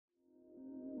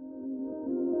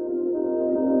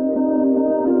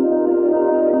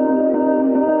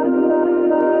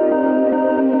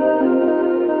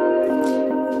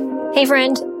Hey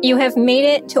friend, you have made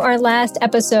it to our last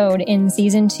episode in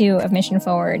season 2 of Mission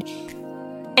Forward.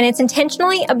 And it's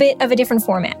intentionally a bit of a different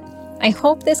format. I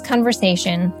hope this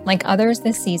conversation, like others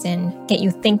this season, get you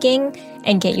thinking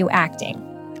and get you acting.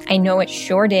 I know it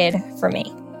sure did for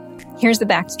me. Here's the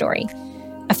backstory.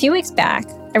 A few weeks back,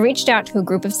 I reached out to a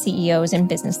group of CEOs and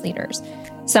business leaders,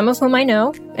 some of whom I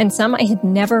know and some I had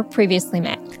never previously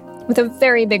met, with a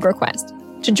very big request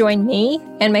to join me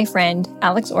and my friend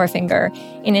Alex Orfinger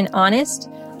in an honest,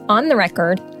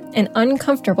 on-the-record, and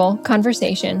uncomfortable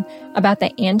conversation about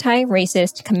the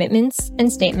anti-racist commitments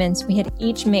and statements we had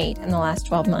each made in the last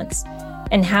 12 months,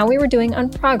 and how we were doing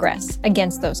on progress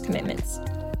against those commitments.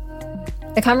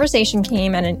 The conversation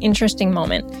came at an interesting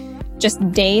moment, just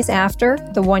days after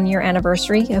the 1-year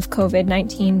anniversary of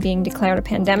COVID-19 being declared a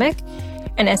pandemic,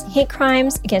 and as hate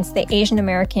crimes against the Asian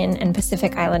American and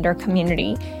Pacific Islander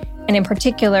community, and in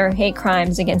particular, hate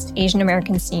crimes against Asian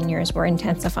American seniors, were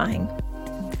intensifying.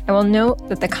 I will note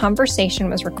that the conversation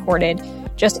was recorded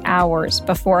just hours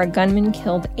before a gunman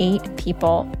killed 8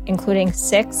 people, including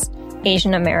 6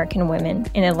 Asian American women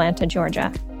in Atlanta,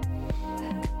 Georgia.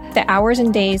 The hours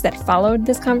and days that followed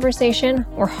this conversation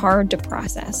were hard to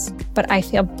process, but I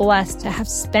feel blessed to have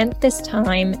spent this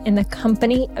time in the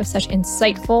company of such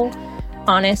insightful,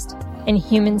 honest, and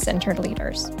human-centered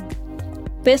leaders.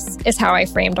 This is how I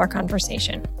framed our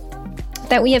conversation: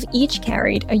 that we have each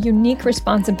carried a unique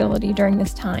responsibility during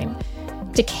this time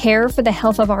to care for the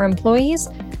health of our employees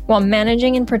while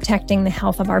managing and protecting the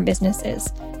health of our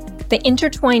businesses. The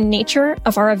intertwined nature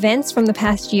of our events from the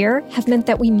past year have meant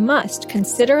that we must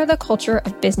consider the culture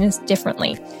of business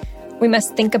differently. We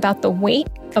must think about the weight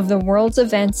of the world's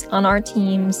events on our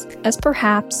teams as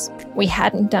perhaps we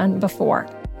hadn't done before.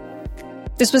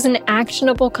 This was an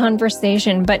actionable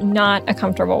conversation, but not a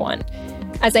comfortable one.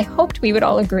 As I hoped we would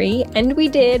all agree, and we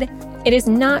did, it is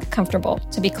not comfortable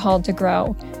to be called to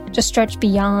grow, to stretch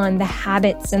beyond the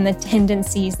habits and the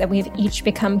tendencies that we have each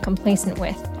become complacent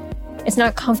with. It's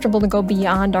not comfortable to go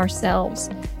beyond ourselves,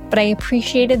 but I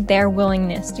appreciated their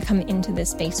willingness to come into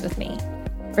this space with me,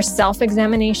 for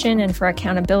self-examination and for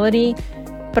accountability,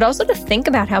 but also to think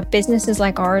about how businesses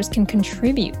like ours can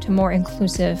contribute to more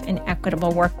inclusive and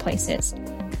equitable workplaces.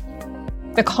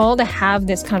 The call to have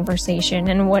this conversation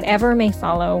and whatever may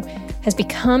follow has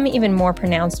become even more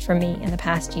pronounced for me in the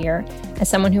past year as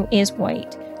someone who is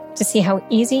white, to see how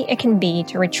easy it can be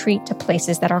to retreat to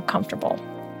places that are comfortable,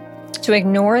 to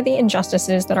ignore the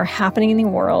injustices that are happening in the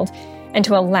world, and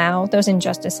to allow those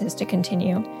injustices to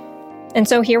continue. And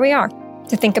so here we are,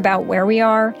 to think about where we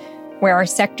are, where our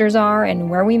sectors are, and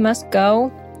where we must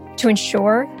go to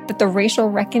ensure that the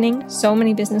racial reckoning so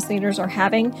many business leaders are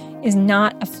having is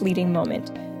not a fleeting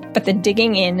moment, but the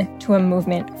digging in to a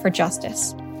movement for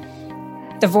justice.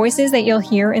 The voices that you'll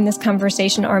hear in this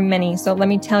conversation are many, so let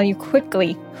me tell you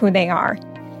quickly who they are.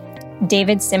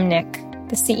 David Simnick,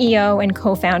 the CEO and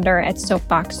co-founder at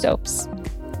Soapbox Soaps.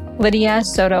 Lydia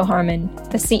Soto Harmon,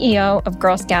 the CEO of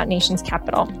Girl Scout Nation's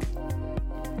Capital.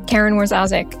 Karen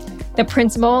Warzazik, the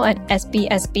principal at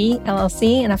SBSB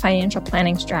LLC and a financial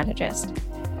planning strategist.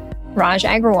 Raj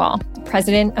Agrawal, the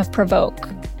president of Provoke.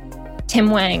 Tim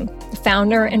Wang, the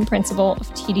founder and principal of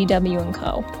TDW &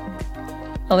 Co.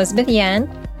 Elizabeth Yan,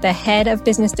 the head of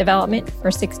business development for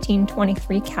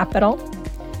 1623 Capital.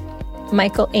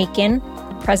 Michael Aiken,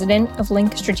 president of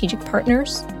Link Strategic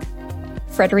Partners.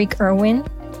 Frederic Irwin,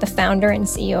 the founder and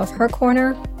CEO of Her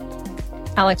Corner.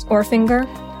 Alex Orfinger,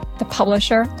 the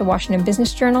publisher of the Washington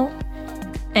Business Journal,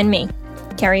 and me,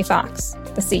 Carrie Fox,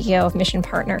 the CEO of Mission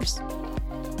Partners.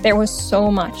 There was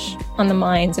so much on the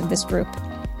minds of this group,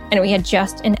 and we had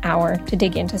just an hour to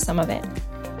dig into some of it.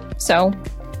 So,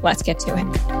 let's get to it.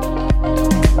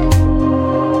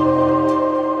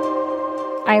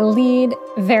 I lead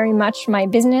very much my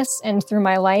business and through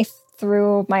my life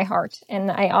through my heart,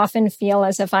 and I often feel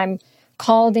as if I'm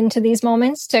called into these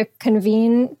moments to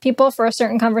convene people for a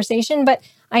certain conversation, but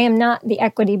I am not the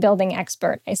equity building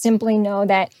expert. I simply know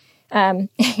that,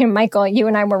 Michael, you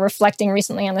and I were reflecting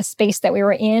recently on the space that we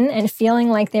were in and feeling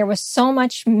like there was so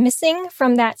much missing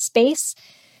from that space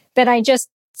that I just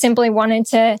simply wanted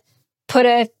to put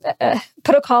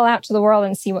a call out to the world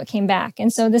and see what came back.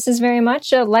 And so this is very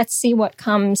much a let's see what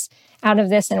comes out of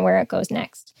this and where it goes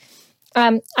next.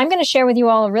 I'm going to share with you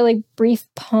all a really brief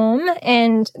poem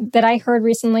and that I heard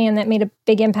recently and that made a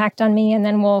big impact on me, and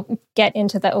then we'll get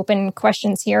into the open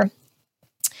questions here.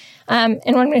 And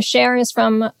what I'm going to share is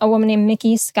from a woman named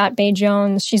Mickey Scott Bay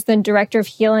Jones. She's the Director of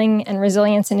Healing and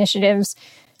Resilience Initiatives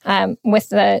with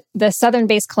the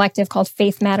Southern-based collective called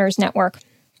Faith Matters Network.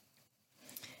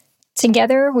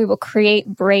 Together, we will create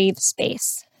brave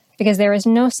space because there is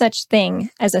no such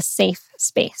thing as a safe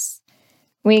space.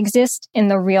 We exist in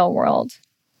the real world.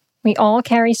 We all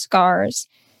carry scars,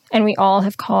 and we all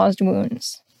have caused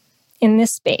wounds. In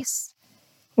this space,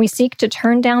 we seek to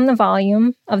turn down the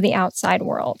volume of the outside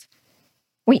world.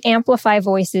 We amplify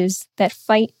voices that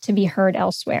fight to be heard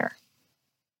elsewhere.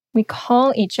 We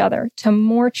call each other to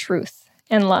more truth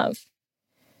and love.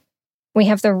 We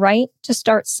have the right to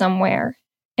start somewhere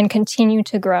and continue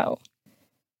to grow.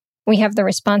 We have the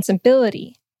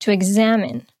responsibility to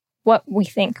examine what we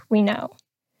think we know.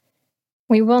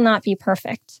 We will not be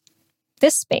perfect.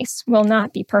 This space will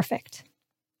not be perfect.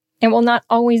 It will not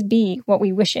always be what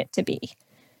we wish it to be.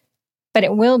 But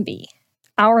it will be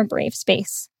our brave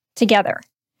space together,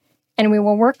 and we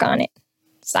will work on it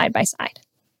side by side.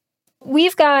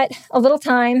 We've got a little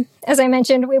time. As I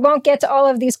mentioned, we won't get to all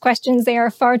of these questions. They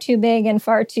are far too big and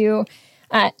far too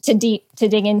deep to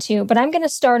dig into. But I'm going to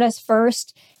start us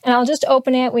first, and I'll just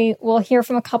open it. We will hear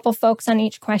from a couple folks on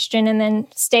each question and then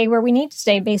stay where we need to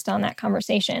stay based on that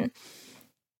conversation.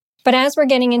 But as we're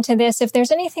getting into this, if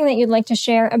there's anything that you'd like to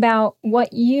share about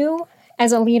what you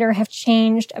as a leader have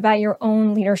changed about your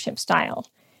own leadership style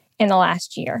in the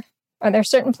last year, are there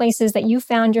certain places that you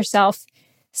found yourself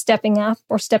stepping up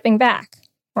or stepping back,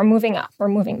 or moving up or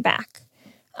moving back?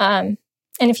 And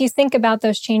if you think about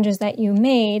those changes that you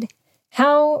made,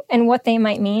 how and what they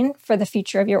might mean for the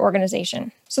future of your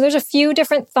organization. So there's a few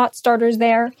different thought starters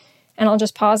there, and I'll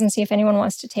just pause and see if anyone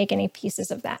wants to take any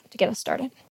pieces of that to get us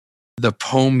started. The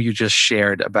poem you just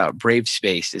shared about Brave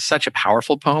Space is such a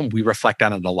powerful poem. We reflect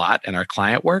on it a lot in our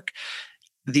client work.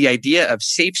 The idea of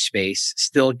safe space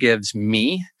still gives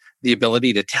me the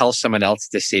ability to tell someone else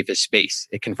the safest space.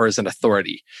 It confers an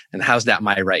authority. And how's that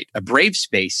my right? A brave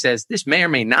space says this may or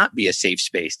may not be a safe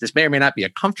space. This may or may not be a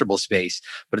comfortable space,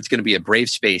 but it's going to be a brave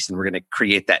space, and we're going to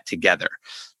create that together.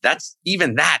 That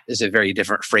is a very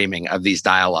different framing of these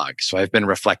dialogues. So I've been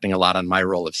reflecting a lot on my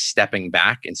role of stepping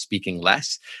back and speaking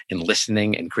less and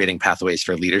listening and creating pathways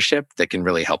for leadership that can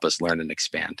really help us learn and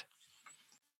expand.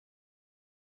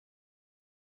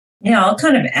 Yeah, I'll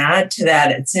kind of add to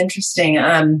that. It's interesting.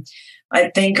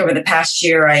 I think over the past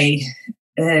year, I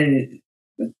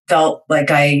felt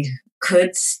like I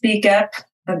could speak up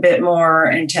a bit more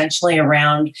intentionally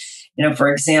around,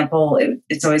 for example,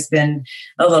 it's always been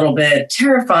a little bit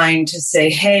terrifying to say,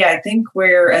 hey, I think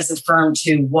we're as a firm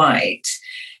too white,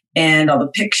 and all the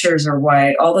pictures are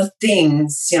white, all the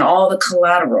things, all the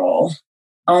collateral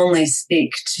only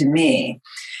speak to me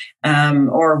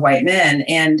or white men.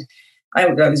 And I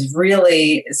was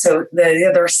really, so the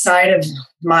other side of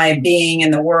my being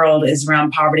in the world is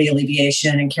around poverty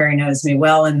alleviation, and Carrie knows me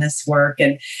well in this work.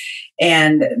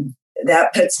 And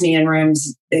that puts me in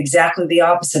rooms exactly the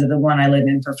opposite of the one I live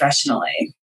in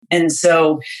professionally. And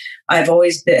so I've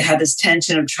always had this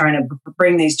tension of trying to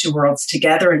bring these two worlds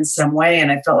together in some way. And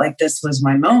I felt like this was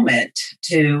my moment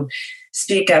to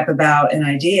speak up about an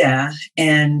idea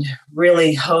and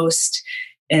really host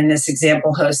an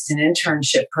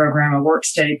internship program, a work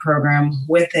study program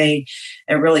with a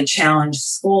really challenged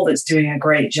school that's doing a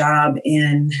great job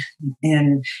in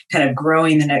kind of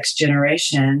growing the next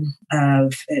generation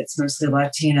of, it's mostly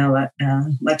Latino,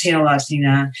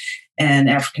 Latina, and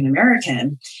African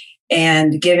American,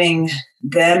 and giving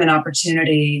them an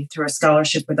opportunity through a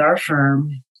scholarship with our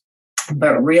firm,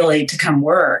 but really to come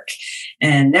work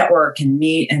and network and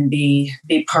meet and be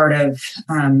part of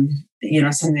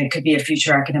something that could be a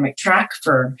future academic track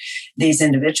for these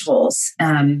individuals.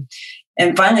 And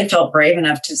finally felt brave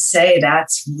enough to say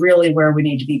that's really where we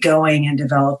need to be going and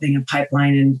developing a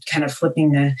pipeline and kind of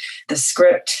flipping the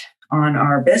script on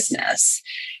our business.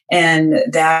 And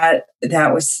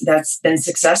that's been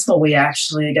successful. We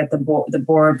actually got the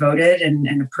board voted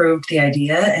and approved the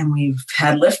idea, and we've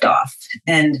had liftoff.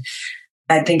 And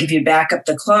I think if you back up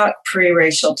the clock,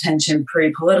 pre-racial tension,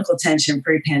 pre-political tension,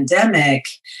 pre-pandemic,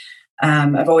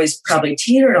 I've always probably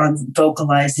teetered on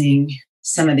vocalizing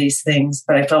some of these things,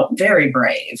 but I felt very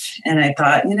brave. And I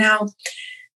thought,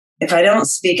 if I don't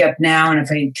speak up now, and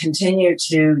if I continue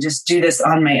to just do this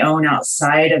on my own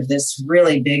outside of this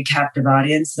really big captive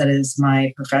audience that is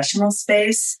my professional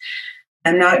space,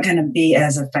 I'm not going to be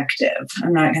as effective.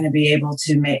 I'm not going to be able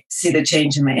to see the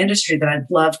change in my industry that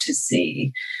I'd love to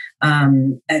see.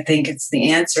 I think it's the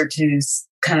answer to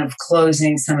kind of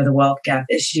closing some of the wealth gap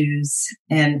issues.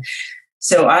 And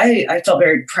so I felt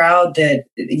very proud that,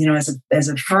 as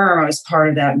a firm, I was part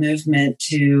of that movement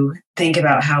to think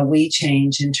about how we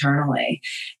change internally,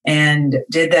 and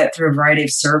did that through a variety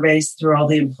of surveys through all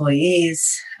the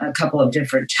employees, a couple of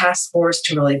different task force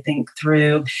to really think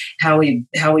through how we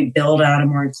build out a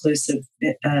more inclusive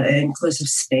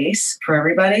space for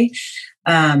everybody.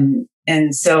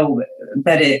 And so,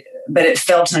 but but it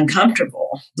felt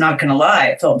uncomfortable. Not going to lie,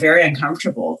 it felt very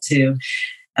uncomfortable to.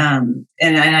 And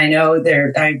I know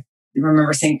I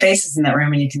remember seeing faces in that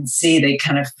room, and you can see they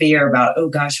kind of fear about, oh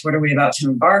gosh, what are we about to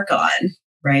embark on?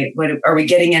 Right? What are we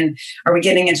getting in? Are we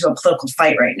getting into a political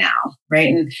fight right now?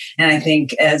 Right? And I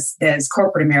think as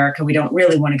corporate America, we don't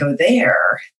really want to go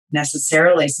there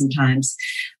necessarily sometimes,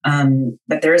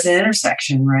 but there is an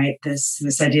intersection, right?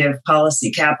 This idea of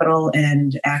policy capital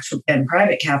and actual and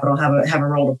private capital have a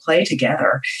role to play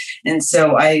together, and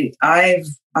so I've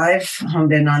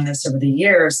honed in on this over the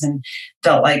years and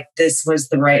felt like this was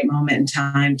the right moment in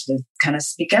time to kind of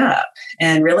speak up,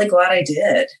 and really glad I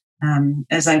did.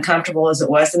 As uncomfortable as it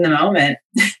was in the moment,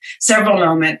 several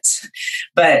moments,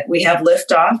 but we have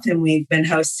liftoff, and we've been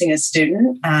hosting a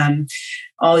student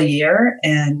all year,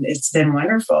 and it's been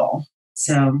wonderful.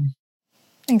 So,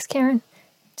 thanks, Karen.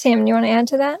 Sam, you want to add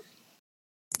to that?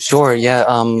 Sure. Yeah.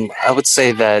 I would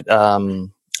say that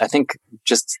I think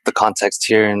just the context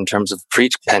here in terms of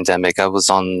pre-pandemic, I was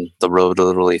on the road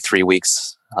literally 3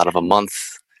 weeks out of a month,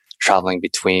 traveling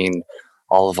between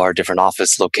all of our different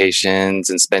office locations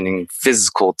and spending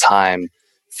physical time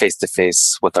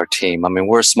face-to-face with our team. I mean,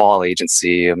 we're a small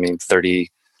agency. I mean, 30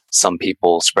 some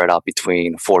people spread out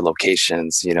between 4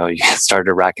 locations. You know, you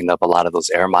started racking up a lot of those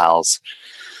air miles.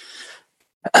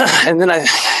 And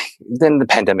then the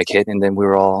pandemic hit, and then we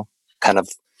were all kind of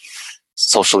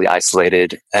socially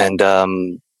isolated. And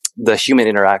the human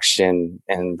interaction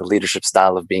and the leadership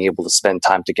style of being able to spend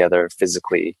time together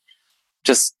physically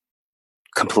just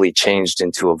completely changed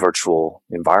into a virtual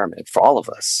environment for all of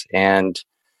us. And,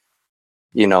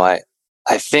 you know, I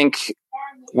think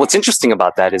what's interesting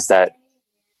about that is that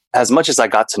as much as I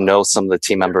got to know some of the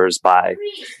team members by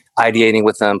ideating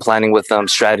with them, planning with them,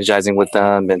 strategizing with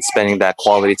them, and spending that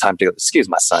quality time together. Excuse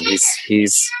my son.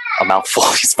 He's a mouthful.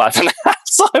 He's 5.5.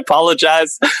 So I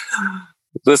apologize,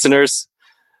 listeners.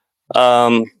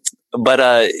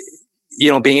 But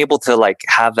you know, being able to like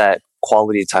have that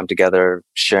quality time together,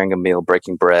 sharing a meal,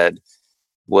 breaking bread,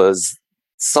 was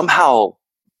somehow,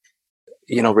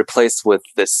 you know, replaced with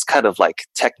this kind of like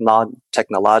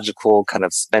technological kind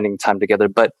of spending time together.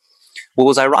 But what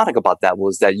was ironic about that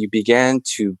was that you began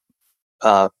to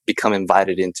become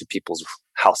invited into people's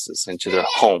houses, into their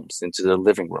homes, into their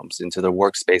living rooms, into their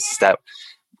workspaces that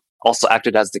also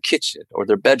acted as the kitchen or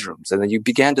their bedrooms. And then you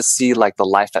began to see like the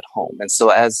life at home. And so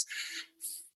as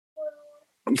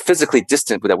physically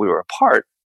distant that we were apart,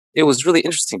 it was really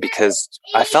interesting because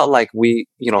I felt like we,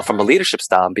 you know, from a leadership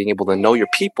style and being able to know your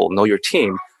people, know your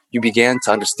team, you began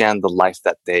to understand the life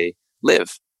that they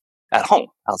live at home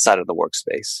outside of the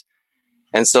workspace.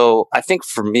 And so I think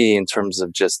for me, in terms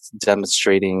of just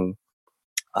demonstrating,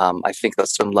 I think a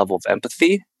certain level of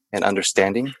empathy and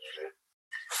understanding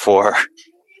for,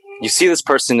 you see this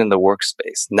person in the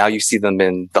workspace, now you see them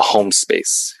in the home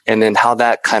space, and then how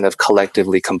that kind of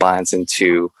collectively combines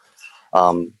into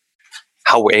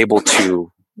how we're able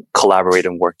to collaborate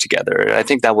and work together. I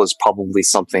think that was probably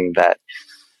something that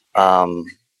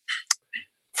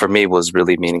for me was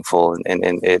really meaningful,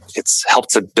 and it's helped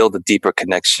to build a deeper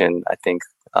connection, I think,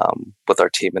 with our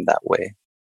team in that way.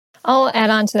 I'll add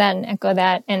on to that and echo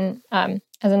that. And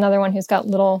as another one who's got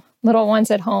little ones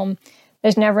at home,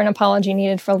 there's never an apology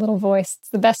needed for a little voice. It's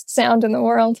the best sound in the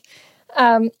world.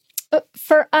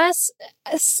 For us,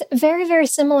 a very, very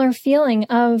similar feeling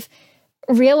of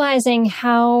realizing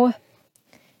how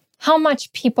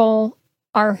much people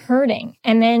are hurting,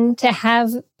 and then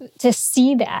to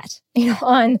see that, you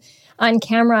know, on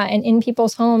camera and in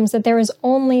people's homes, that there was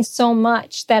only so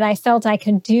much that I felt I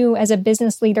could do as a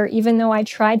business leader, even though I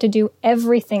tried to do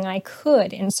everything I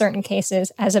could in certain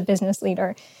cases as a business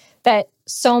leader, that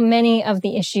so many of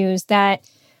the issues that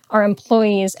our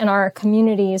employees and our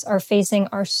communities are facing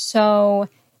are so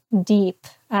deep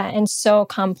and so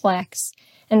complex.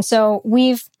 And so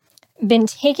we've been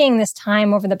taking this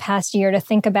time over the past year to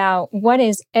think about what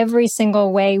is every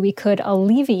single way we could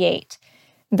alleviate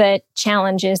the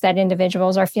challenges that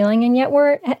individuals are feeling. And yet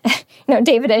we're, you know,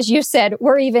 David, as you said,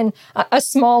 we're even a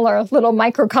smaller little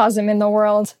microcosm in the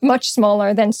world, much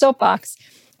smaller than Soapbox.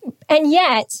 And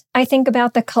yet I think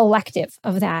about the collective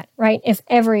of that, right? If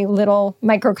every little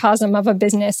microcosm of a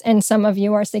business, and some of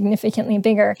you are significantly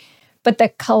bigger, but the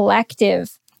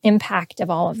collective impact of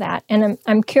all of that. And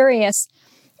I'm curious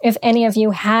if any of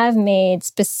you have made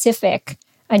specific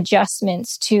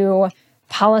adjustments to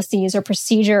policies or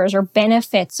procedures or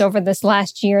benefits over this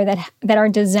last year that are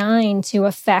designed to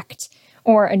affect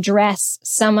or address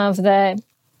some of the,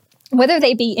 whether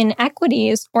they be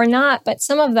inequities or not, but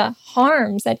some of the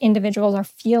harms that individuals are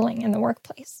feeling in the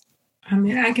workplace. I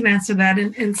mean, I can answer that.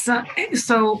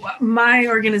 So my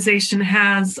organization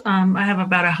has, I have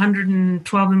about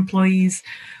 112 employees.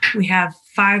 We have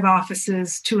 5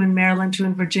 offices, 2 in Maryland, 2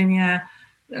 in Virginia,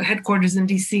 headquarters in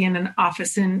DC, and an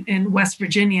office in West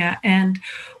Virginia. And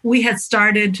we had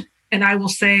started, and I will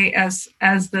say as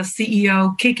the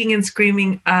CEO, kicking and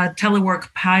screaming a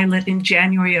telework pilot in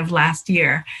January of last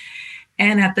year.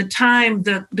 And at the time,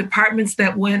 the departments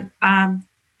that went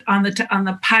on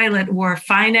the pilot were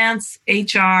finance,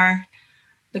 HR,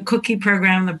 the cookie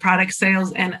program, the product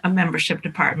sales, and a membership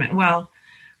department. Well,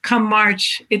 come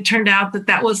March, it turned out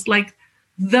that was like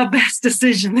the best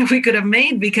decision that we could have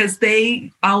made, because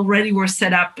they already were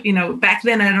set up. Back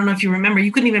then, I don't know if you remember,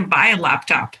 you couldn't even buy a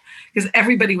laptop because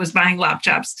everybody was buying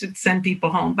laptops to send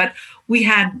people home. But we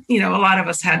had, a lot of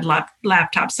us had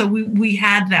laptops. So we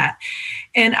had that.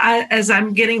 And as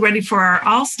I'm getting ready for our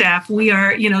all staff, we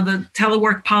are, the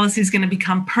telework policy is going to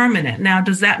become permanent. Now,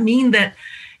 does that mean that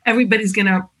everybody's going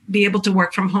to be able to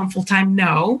work from home full time?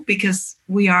 No, because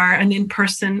we are an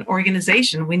in-person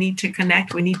organization. We need to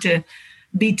connect. We need to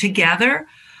be together.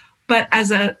 But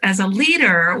as a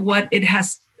leader,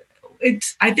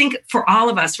 I think for all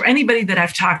of us, for anybody that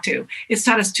I've talked to, it's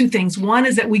taught us 2 things. One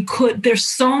is that there's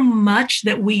so much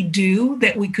that we do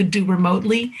that we could do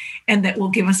remotely, and that will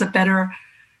give us a better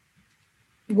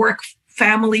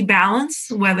work-family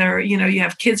balance, whether, you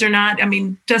have kids or not. I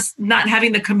mean, just not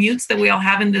having the commutes that we all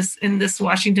have in this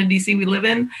Washington, D.C. we live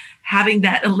in, having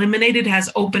that eliminated has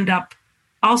opened up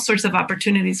all sorts of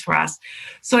opportunities for us.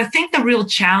 So I think the real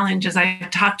challenge, as I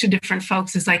talk to different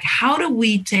folks, is like, how do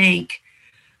we take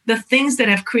the things that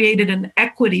have created an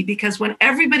equity? Because when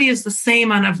everybody is the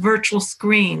same on a virtual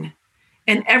screen,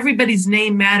 and everybody's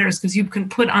name matters because you can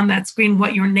put on that screen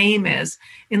what your name is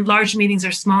in large meetings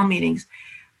or small meetings.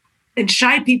 And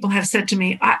shy people have said to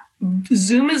me,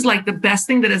 Zoom is like the best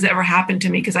thing that has ever happened to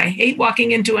me, because I hate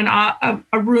walking into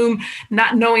a room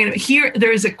not knowing it. Here,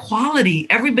 there is equality.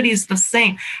 Everybody is the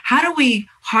same. How do we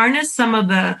harness some of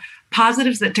the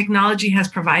positives that technology has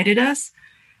provided us?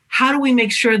 How do we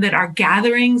make sure that our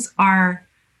gatherings are,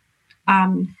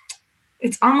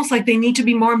 it's almost like they need to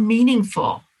be more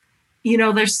meaningful.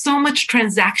 There's so much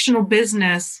transactional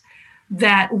business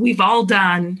that we've all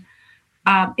done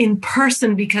in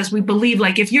person, because we believe,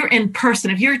 like, if you're in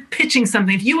person, if you're pitching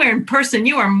something, if you are in person,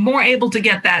 you are more able to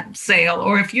get that sale.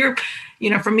 Or if you're,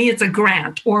 for me, it's a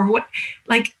grant or what,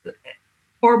 like,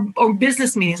 or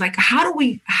business meetings. Like, how do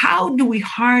we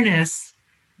harness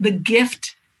the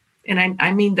gift? And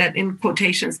I mean that in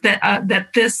quotations, that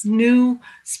this new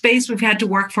space we've had to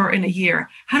work for in a year,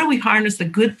 how do we harness the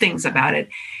good things about it?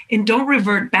 And don't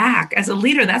revert back. As a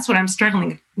leader, that's what I'm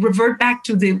struggling. Revert back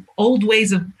to the old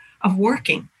ways of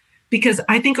working, because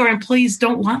I think our employees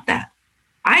don't want that.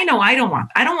 I know I don't want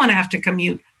to have to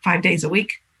commute 5 days a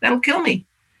week. That'll kill me.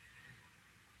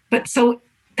 But so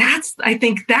I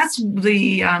think that's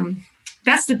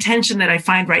the tension that I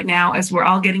find right now, as we're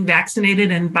all getting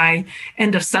vaccinated, and by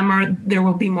end of summer, there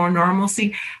will be more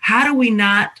normalcy. How do we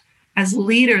not, as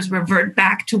leaders, revert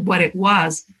back to what it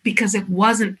was? Because it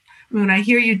wasn't. When I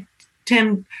hear you,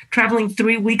 Tim, traveling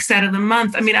 3 weeks out of the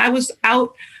month, I mean, I was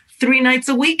out 3 nights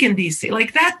a week in DC.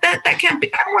 Like that can't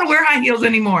be. I don't want to wear high heels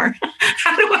anymore.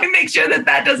 How do I make sure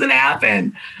that doesn't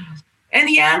happen?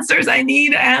 Any answers? I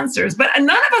need answers. But none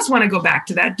of us want to go back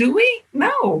to that, do we?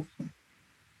 No.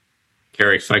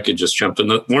 Carrie, if I could just jump in.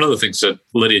 One of the things that,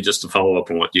 Lydia, just to follow up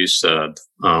on what you said,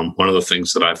 one of the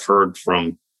things that I've heard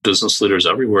from business leaders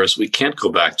everywhere is we can't go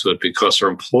back to it because our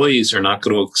employees are not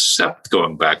going to accept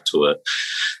going back to it.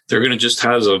 They're going to just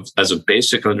have as a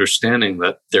basic understanding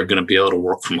that they're going to be able to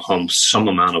work from home some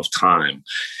amount of time.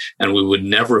 And we would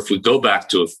never, if we go back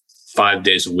to 5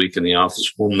 days a week in the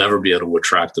office, we'll never be able to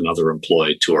attract another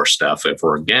employee to our staff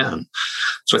ever again.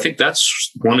 So I think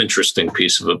that's one interesting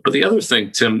piece of it. But the other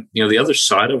thing, Tim, the other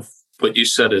side of what you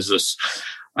said is this.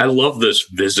 I love this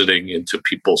visiting into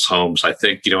people's homes. I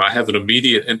think, I have an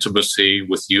immediate intimacy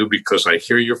with you because I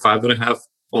hear your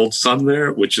 5.5-year-old son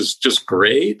there, which is just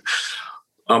great.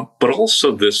 But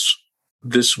also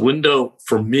this window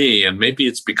for me, and maybe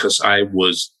it's because I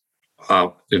was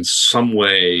in some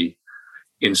way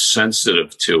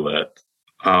insensitive to it.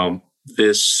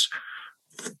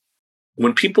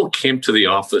 When people came to the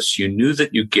office, you knew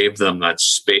that you gave them that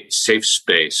safe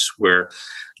space where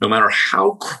no matter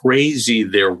how crazy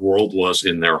their world was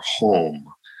in their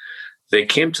home, they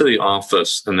came to the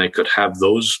office and they could have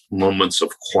those moments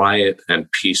of quiet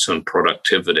and peace and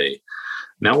productivity.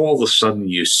 Now, all of a sudden,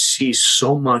 you see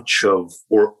so much of,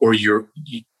 or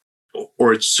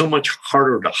it's so much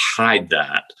harder to hide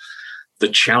that. The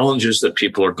challenges that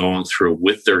people are going through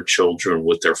with their children,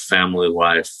 with their family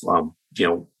life,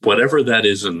 whatever that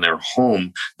is in their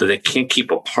home that they can't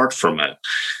keep apart from it.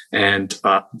 And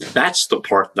that's the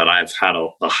part that I've had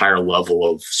a higher level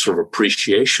of sort of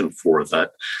appreciation for,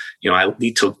 that, I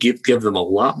need to give them a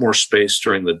lot more space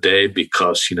during the day,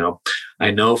 because, I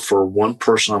know for one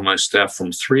person on my staff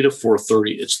from 3 to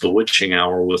 4:30, it's the witching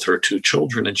hour with her 2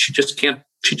 children, and she just can't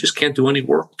do any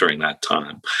work during that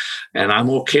time. And I'm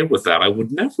okay with that. I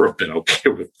would never have been okay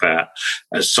with that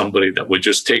as somebody that would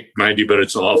just take 90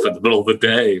 minutes off in the middle of the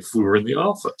day if we were in the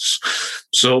office.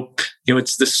 So,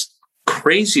 it's this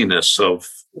craziness of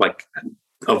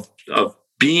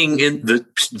being in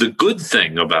the good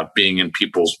thing about being in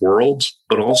people's worlds,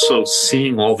 but also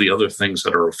seeing all the other things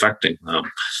that are affecting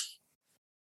them.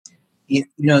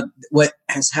 What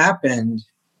has happened,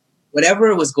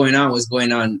 whatever was going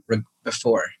on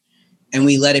before, and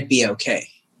we let it be okay.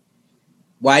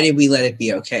 Why did we let it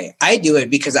be okay? I do it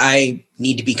because I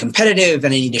need to be competitive,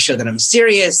 and I need to show that I'm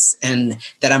serious and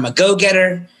that I'm a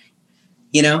go-getter,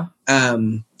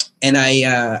 and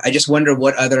I just wonder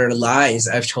what other lies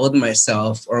I've told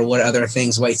myself, or what other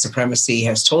things white supremacy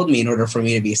has told me in order for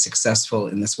me to be successful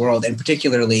in this world, and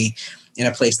particularly in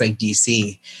a place like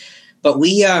DC. But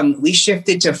we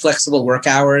shifted to flexible work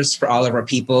hours for all of our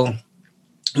people.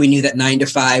 We knew that 9 to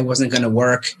 5 wasn't going to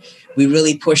work. We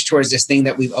really pushed towards this thing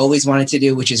that we've always wanted to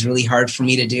do, which is really hard for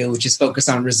me to do, which is focus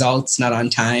on results, not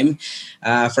on time.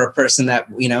 For a person that,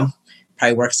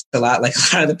 probably works a lot like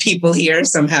a lot of the people here,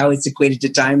 somehow it's equated to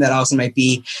time. That also might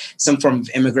be some form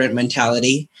of immigrant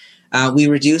mentality. We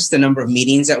reduced the number of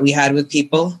meetings that we had with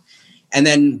people. And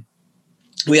then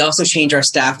we also changed our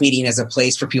staff meeting as a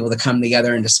place for people to come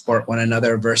together and to support one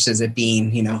another, versus it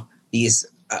being,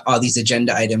 all these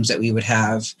agenda items that we would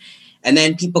have. And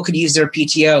then people could use their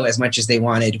PTO as much as they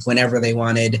wanted, whenever they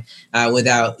wanted,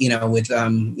 without,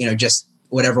 just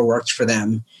whatever worked for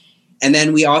them. And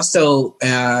then we also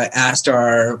asked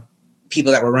our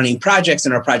people that were running projects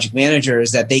and our project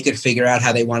managers that they could figure out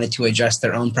how they wanted to adjust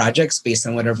their own projects based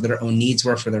on whatever their own needs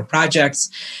were for their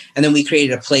projects. And then we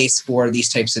created a place for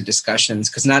these types of discussions,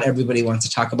 because not everybody wants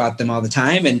to talk about them all the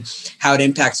time, and how it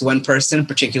impacts one person,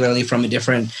 particularly from a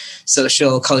different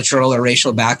social, cultural, or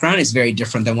racial background, is very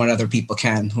different than what other people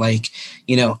can.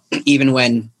 Even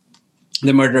when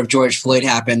the murder of George Floyd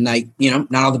happened,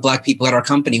 not all the Black people at our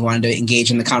company wanted to engage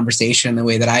in the conversation the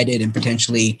way that I did, and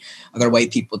potentially other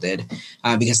white people did,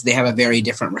 because they have a very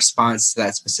different response to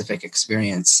that specific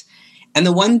experience. And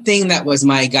the one thing that was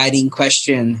my guiding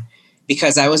question,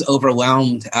 because I was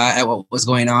overwhelmed at what was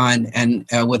going on, and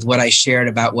with what I shared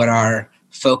about what our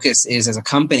focus is as a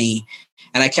company,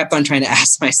 and I kept on trying to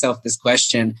ask myself this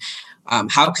question: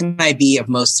 how can I be of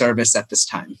most service at this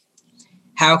time?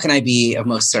 How can I be of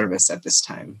most service at this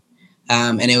time?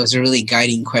 And it was a really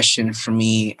guiding question for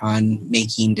me on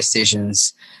making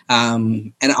decisions.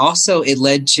 And also it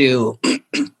led to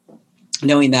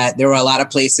knowing that there were a lot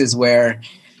of places where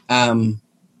I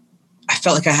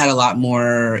felt like I had a lot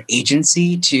more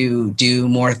agency to do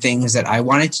more things that I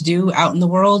wanted to do out in the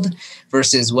world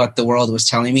versus what the world was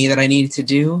telling me that I needed to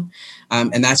do.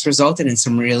 And that's resulted in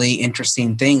some really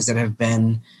interesting things that have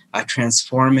been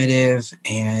transformative,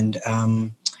 and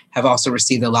have also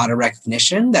received a lot of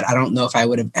recognition that I don't know if I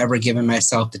would have ever given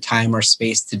myself the time or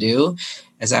space to do,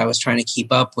 as I was trying to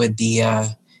keep up with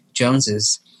the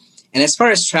Joneses. And as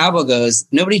far as travel goes,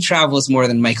 nobody travels more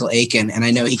than Michael Aiken, and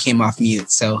I know he came off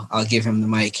mute, so I'll give him the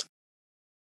mic.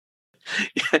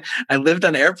 I lived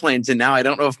on airplanes, and now I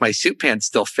don't know if my suit pants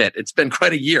still fit. It's been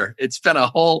quite a year. It's been a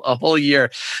whole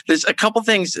year. There's a couple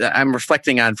things I'm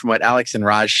reflecting on from what Alex and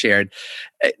Raj shared.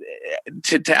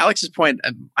 To Alex's point,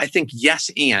 I think yes.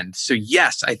 And so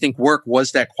yes, I think work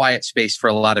was that quiet space for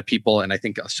a lot of people. And I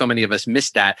think so many of us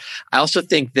missed that. I also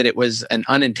think that it was an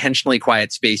unintentionally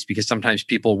quiet space because sometimes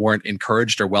people weren't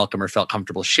encouraged or welcome or felt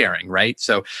comfortable sharing, right?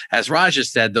 So as Raj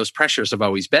has said, those pressures have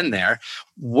always been there.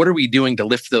 What are we doing to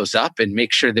lift those up and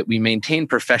make sure that we maintain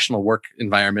professional work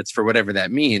environments for whatever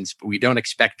that means, but we don't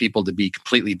expect people to be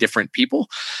completely different people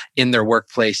in their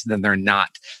workplace than they're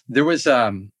not? There was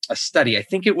a study. I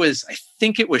think it was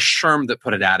SHRM that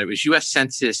put it out. It was U.S.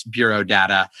 Census Bureau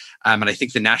data, and I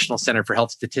think the National Center for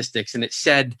Health Statistics. And it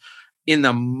said in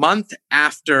the month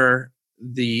after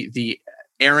the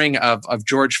airing of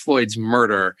George Floyd's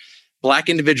murder, Black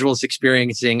individuals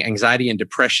experiencing anxiety and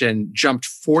depression jumped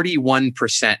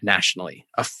 41% nationally,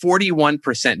 a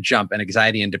 41% jump in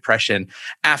anxiety and depression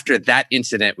after that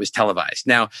incident was televised.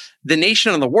 Now, The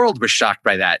nation and the world was shocked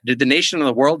by that. Did the nation and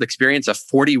the world experience a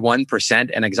 41%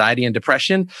 in anxiety and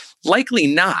depression? Likely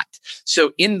not.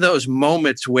 So in those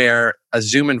moments where a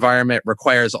Zoom environment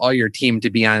requires all your team to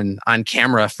be on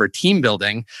camera for team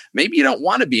building, maybe you don't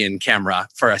want to be in camera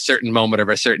for a certain moment of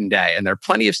a certain day. And there are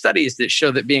plenty of studies that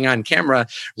show that being on camera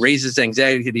raises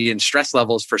anxiety and stress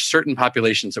levels for certain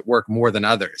populations at work more than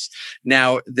others.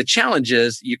 Now, the challenge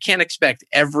is you can't expect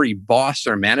every boss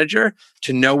or manager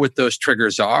to know what those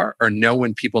triggers are or know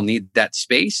when people need that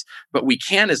space. But we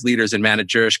can, as leaders and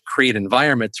managers, create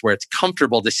environments where it's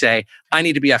comfortable to say, I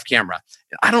need to be off camera.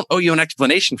 I don't owe you an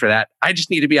explanation for that. I just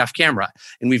need to be off camera.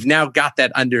 And we've now got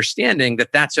that understanding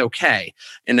that that's okay.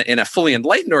 In a fully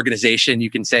enlightened organization, you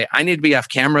can say, I need to be off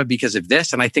camera because of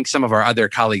this. And I think some of our other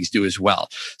colleagues do as well.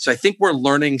 So I think we're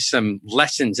learning some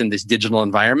lessons in this digital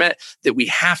environment that we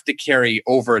have to carry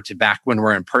over to back when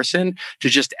we're in person to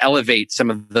just elevate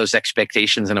some of those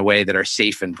expectations in a way that are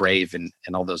safe and brave and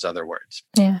all those other words.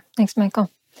 Yeah. Thanks, Michael.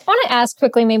 I want to ask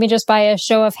quickly, maybe just by a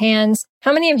show of hands,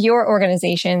 how many of your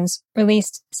organizations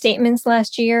released statements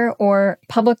last year or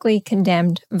publicly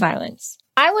condemned violence?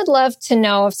 I would love to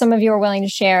know if some of you are willing to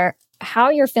share how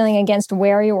you're feeling against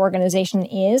where your organization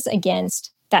is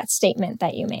against that statement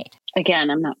that you made. Again,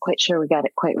 I'm not quite sure we got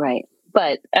it quite right.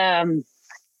 But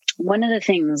one of the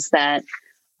things that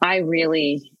I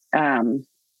really,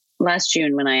 last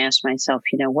June, when I asked myself,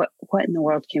 what in the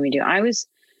world can we do? I was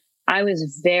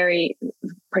very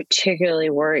particularly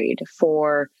worried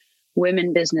for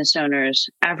women business owners,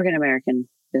 African-American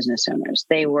business owners.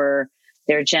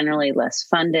 They're generally less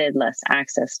funded, less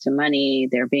access to money.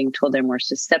 They're being told they're more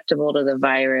susceptible to the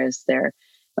virus. They're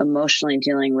emotionally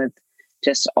dealing with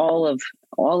just all of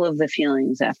the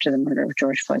feelings after the murder of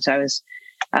George Floyd. So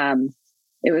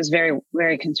it was very,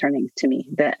 very concerning to me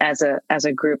that as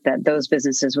a group that those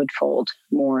businesses would fold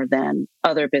more than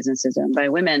other businesses owned by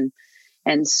women.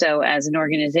 And so as an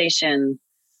organization,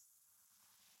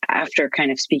 after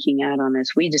kind of speaking out on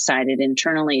this, we decided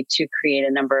internally to create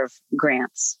a number of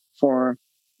grants for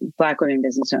Black women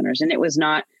business owners. And it was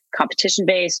not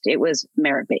competition-based, it was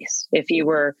merit-based. If you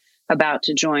were about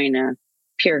to join a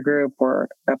peer group or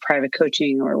a private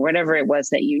coaching or whatever it was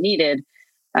that you needed,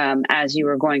 as you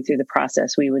were going through the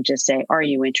process, we would just say, are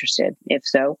you interested? If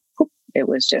so, it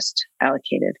was just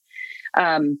allocated.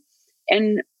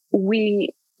 And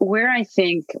where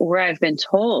I've been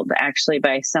told actually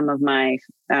by some of my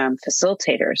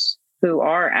facilitators who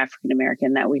are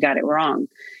African-American that we got it wrong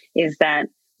is that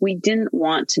we didn't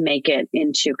want to make it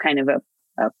into kind of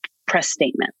a press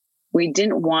statement. We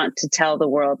didn't want to tell the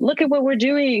world, look at what we're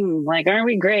doing. Like, aren't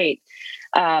we great?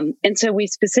 And so we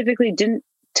specifically didn't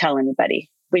tell anybody.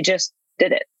 We just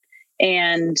did it.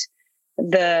 And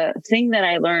the thing that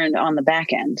I learned on the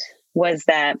back end was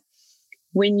that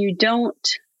when you don't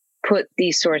put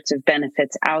these sorts of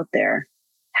benefits out there,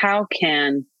 how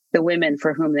can the women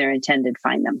for whom they're intended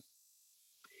find them?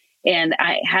 And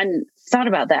I hadn't thought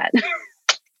about that.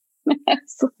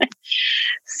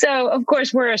 So, of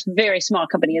course, we're a very small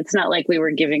company. It's not like we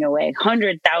were giving away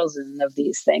 100,000 of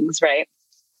these things, right?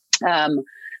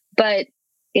 But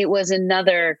it was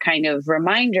another kind of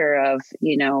reminder of,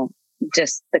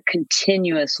 just the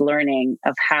continuous learning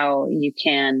of how you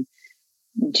can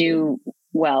do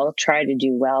well, try to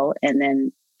do well, and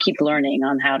then keep learning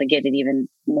on how to get it even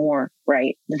more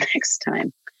right the next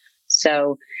time.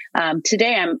 So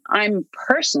today I'm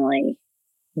personally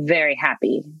very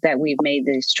happy that we've made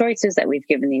these choices, that we've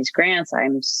given these grants.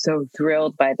 I'm so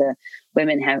thrilled by the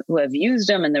women who have used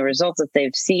them and the results that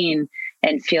they've seen,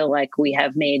 and feel like we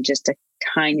have made just a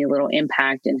tiny little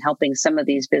impact in helping some of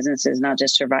these businesses not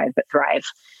just survive, but thrive.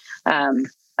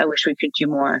 I wish we could do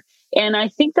more. And I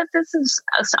think that this is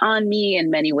on me in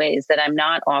many ways, that I'm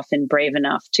not often brave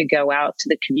enough to go out to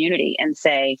the community and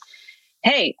say,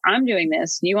 hey, I'm doing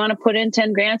this. You want to put in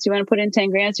 10 grants? You want to put in 10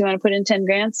 grants? You want to put in 10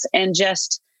 grants? And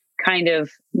just kind of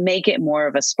make it more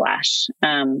of a splash.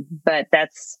 But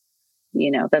that's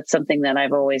something that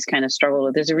I've always kind of struggled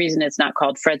with. There's a reason it's not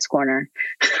called Fred's Corner,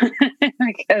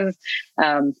 because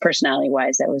personality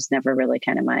wise, that was never really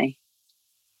kind of my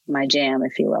jam,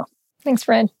 if you will. Thanks,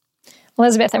 Fred.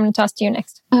 Elizabeth, I'm going to toss to you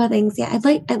next. Oh, thanks. Yeah, I'd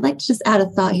like to just add a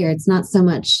thought here. It's not so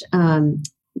much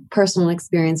personal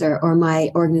experience or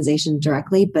my organization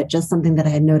directly, but just something that I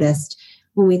had noticed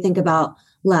when we think about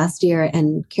last year.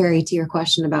 And Carrie, to your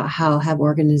question about how have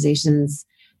organizations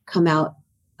come out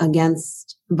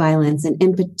against violence, and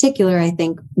in particular, I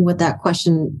think what that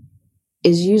question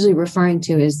is usually referring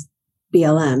to is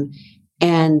BLM,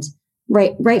 and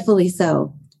rightfully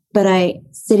so. But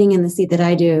sitting in the seat that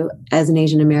I do as an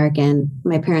Asian American,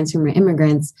 my parents who were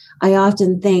immigrants, I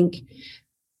often think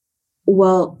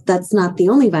well, that's not the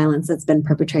only violence that's been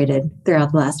perpetrated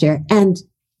throughout the last year and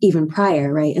even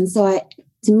prior, right? And so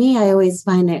to me, I always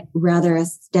find it rather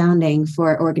astounding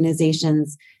for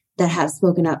organizations that have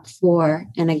spoken up for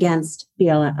and against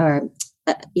BLM or,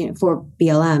 for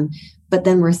BLM, but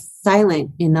then we're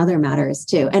silent in other matters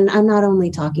too. And I'm not only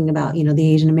talking about,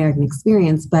 the Asian American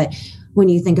experience, but when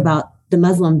you think about the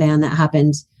Muslim ban that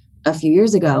happened a few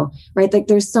years ago, right? Like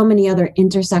there's so many other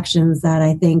intersections that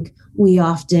I think we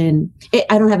often,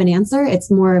 I don't have an answer. It's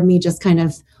more of me just kind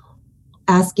of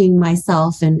asking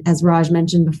myself, and as Raj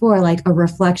mentioned before, like a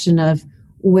reflection of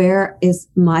where is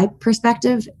my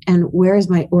perspective and where is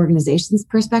my organization's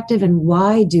perspective, and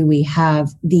why do we have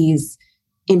these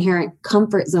inherent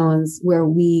comfort zones where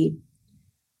we,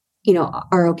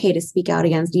 are okay to speak out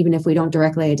against, even if we don't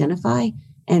directly identify,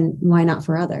 and why not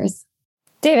for others?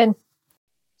 David.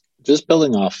 Just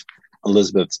building off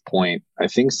Elizabeth's point, I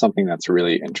think something that's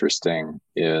really interesting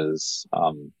is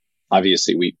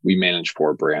obviously we manage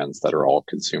 4 brands that are all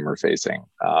consumer facing.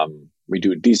 We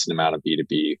do a decent amount of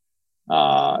B2B,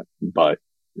 but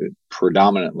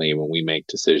predominantly when we make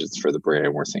decisions for the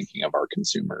brand, we're thinking of our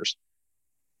consumers.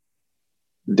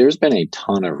 There's been a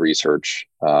ton of research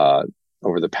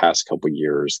over the past couple of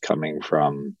years coming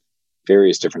from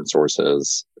various different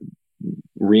sources,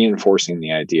 reinforcing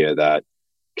the idea that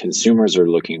consumers are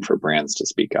looking for brands to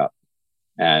speak up,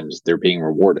 and they're being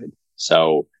rewarded.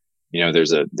 So,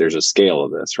 there's a scale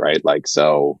of this, right? Like,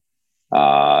 so,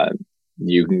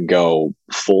 you can go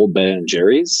full Ben and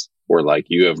Jerry's, or like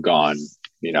you have gone,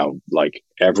 like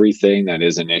everything that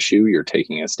is an issue, you're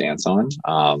taking a stance on.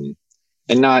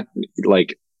 And not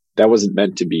like, that wasn't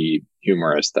meant to be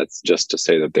humorous. That's just to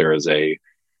say that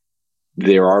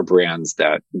there are brands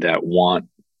that want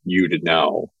you to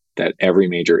know that every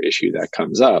major issue that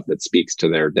comes up that speaks to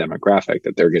their demographic,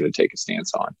 that they're going to take a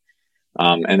stance on.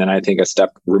 And then I think a step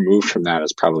removed from that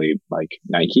is probably like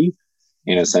Nike,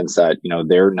 in a sense that,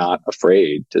 they're not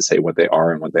afraid to say what they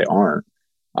are and what they aren't.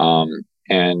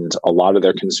 And a lot of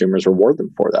their consumers reward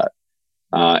them for that.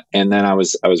 And then I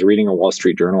was reading a Wall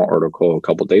Street Journal article a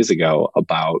couple of days ago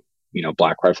about,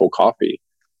 Black Rifle Coffee,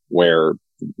 where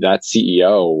that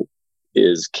CEO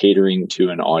is catering to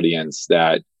an audience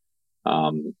that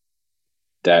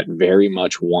very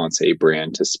much wants a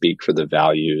brand to speak for the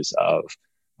values of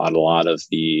a lot of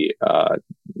the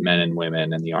men and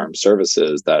women in the armed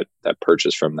services that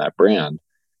purchase from that brand.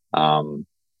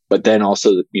 But then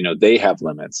also, they have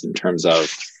limits in terms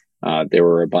of there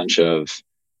were a bunch of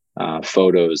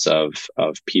photos of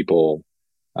people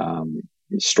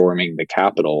storming the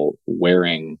Capitol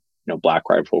wearing, Black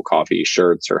Rifle Coffee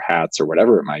shirts or hats or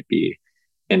whatever it might be.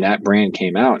 And that brand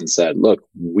came out and said, look,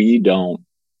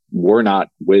 we're not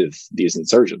with these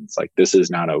insurgents. Like, this is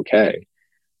not okay.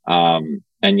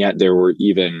 And yet there were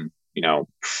even,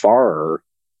 far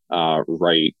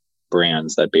right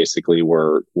brands that basically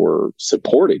were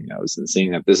supporting those and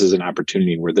seeing that this is an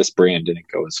opportunity where this brand didn't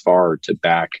go as far to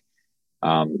back,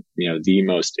 the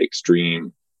most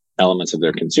extreme elements of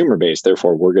their consumer base.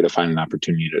 Therefore, we're going to find an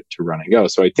opportunity to run and go.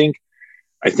 So I think,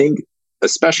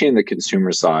 especially in the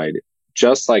consumer side,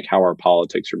 just like how our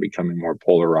politics are becoming more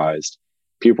polarized,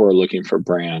 people are looking for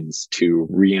brands to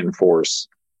reinforce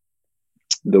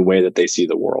the way that they see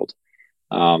the world.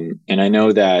 And I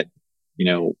know that,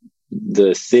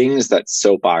 the things that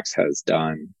Soapbox has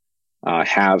done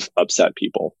have upset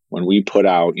people. When we put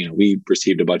out, we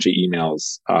received a bunch of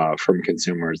emails from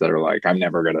consumers that are like, I'm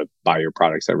never going to buy your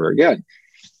products ever again.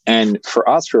 And for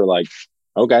us, we're like,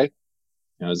 okay,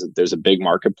 there's a big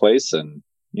marketplace. And,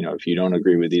 if you don't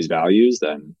agree with these values,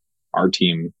 then our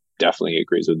team definitely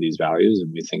agrees with these values.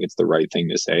 And we think it's the right thing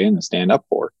to say and to stand up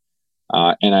for.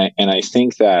 And I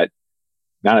think that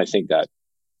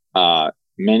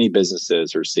many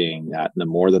businesses are seeing that the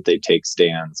more that they take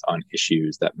stands on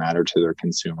issues that matter to their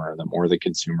consumer, the more the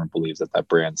consumer believes that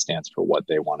brand stands for what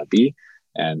they want to be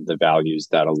and the values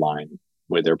that align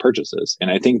with their purchases.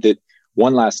 And I think that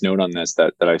one last note on this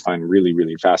that I find really,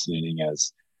 really fascinating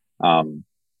is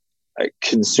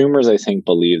consumers, I think,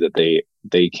 believe that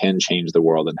they can change the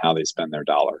world and how they spend their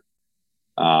dollar.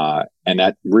 And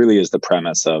that really is the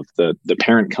premise of the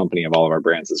parent company of all of our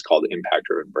brands is called Impact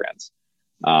Driven Brands.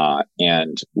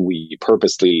 And we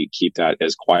purposely keep that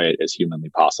as quiet as humanly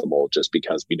possible, just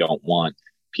because we don't want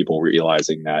people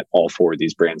realizing that all 4 of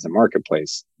these brands in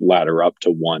marketplace ladder up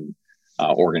to one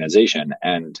organization.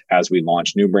 And as we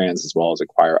launch new brands as well as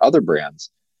acquire other brands,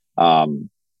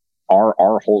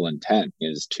 our whole intent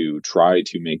is to try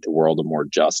to make the world a more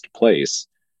just place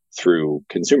through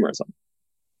consumerism.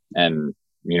 And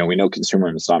we know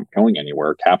consumerism is not going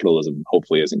anywhere. Capitalism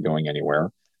hopefully isn't going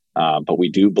anywhere. But we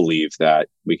do believe that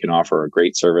we can offer a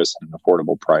great service at an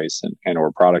affordable price and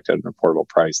or product at an affordable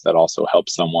price that also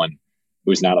helps someone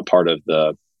who's not a part of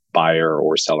the buyer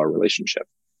or seller relationship.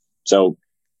 So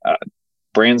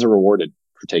brands are rewarded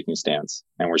for taking a stance,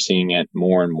 and we're seeing it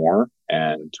more and more.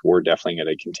 And we're definitely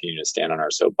going to continue to stand on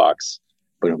our soapbox,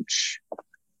 boom,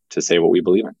 to say what we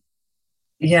believe in.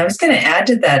 Yeah, I was going to add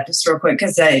to that just real quick,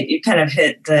 because you kind of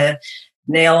hit the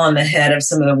nail on the head of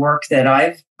some of the work that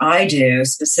I do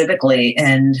specifically.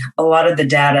 And a lot of the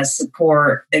data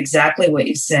support exactly what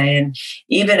you say. And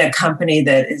even a company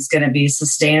that is going to be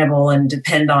sustainable and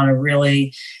depend on a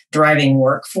really thriving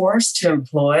workforce to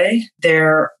employ,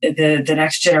 the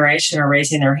next generation are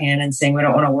raising their hand and saying, we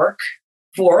don't want to work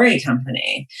for a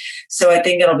company. So I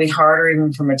think it'll be harder,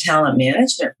 even from a talent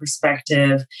management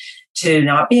perspective, to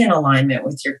not be in alignment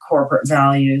with your corporate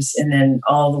values, and then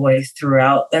all the way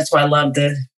throughout. That's why I love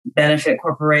the benefit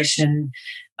corporation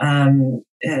kind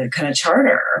of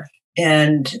charter.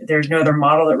 And there's no other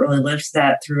model that really lives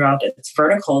that throughout its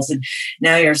verticals. And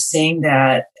now you're seeing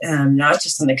that not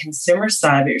just on the consumer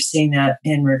side, but you're seeing that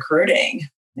in recruiting.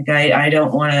 Like, I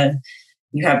don't want to,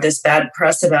 you have this bad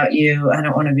press about you, I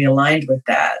don't want to be aligned with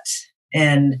that.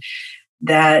 And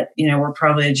that, we're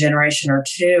probably a generation or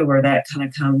two where that kind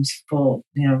of comes full,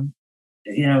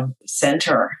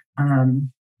 center.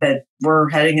 But we're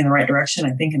heading in the right direction,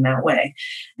 I think, in that way.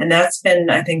 And that's been,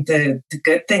 I think, the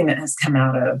good thing that has come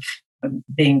out of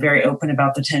being very open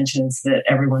about the tensions that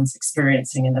everyone's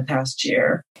experiencing in the past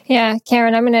year. Yeah,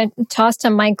 Karen, I'm going to toss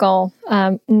to Michael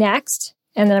next,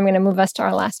 and then I'm going to move us to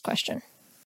our last question.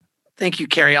 Thank you,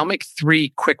 Carrie. I'll make 3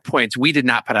 quick points. We did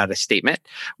not put out a statement.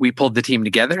 We pulled the team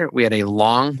together. We had a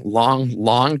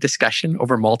long discussion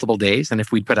over multiple days. And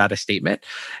if we'd put out a statement,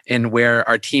 and where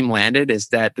our team landed is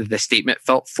that the statement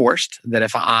felt forced, that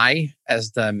if I,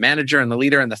 as the manager and the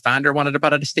leader and the founder, wanted to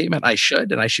put out a statement, I should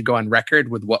go on record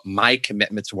with what my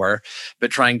commitments were.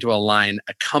 But trying to align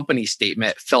a company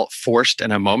statement felt forced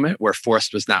in a moment where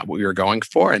forced was not what we were going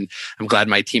for. And I'm glad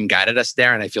my team guided us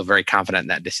there. And I feel very confident in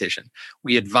that decision.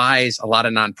 We advise a lot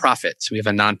of nonprofits. We have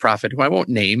a nonprofit who I won't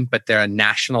name, but they're a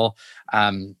national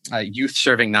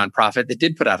youth-serving nonprofit that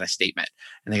did put out a statement.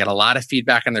 And they got a lot of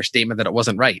feedback on their statement that it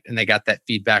wasn't right. And they got that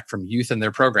feedback from youth in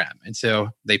their program. And so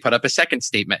they put up a second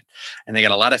statement. And they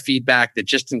got a lot of feedback that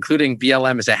just including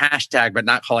BLM as a hashtag, but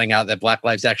not calling out that Black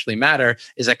lives actually matter,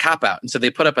 is a cop-out. And so they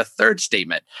put up a third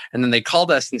statement. And then they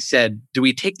called us and said, do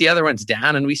we take the other ones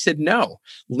down? And we said, no.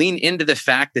 Lean into the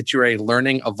fact that you're a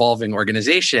learning, evolving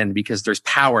organization, because there's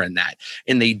power in that.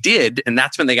 And they did. And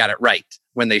that's when they got it right.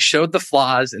 When they showed the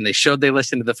flaws and they showed they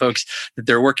listened to the folks that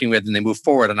they're working with and they move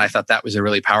forward. And I thought that was a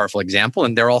really powerful example,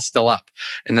 and they're all still up.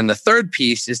 And then the third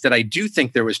piece is that I do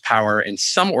think there was power in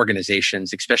some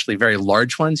organizations, especially very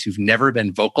large ones who've never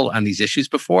been vocal on these issues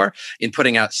before, in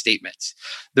putting out statements.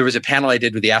 There was a panel I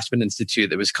did with the Aspen Institute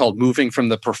that was called Moving from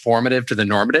the Performative to the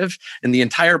Normative. And the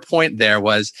entire point there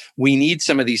was we need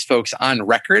some of these folks on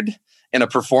record in a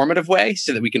performative way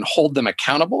so that we can hold them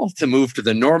accountable to move to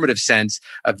the normative sense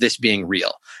of this being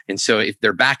real. And so if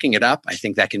they're backing it up, I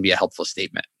think that can be a helpful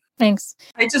statement. Thanks.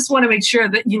 I just want to make sure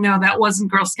that that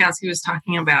wasn't Girl Scouts he was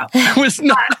talking about. It was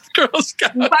not Girl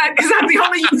Scouts. But because I'm the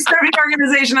only youth-serving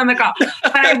organization on the call.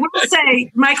 But I will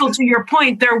say, Michael, to your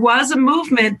point, there was a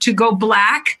movement to go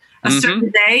Black a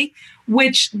certain day,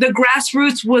 which the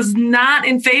grassroots was not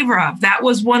in favor of. That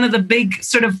was one of the big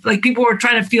sort of like people were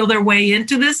trying to feel their way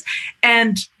into this.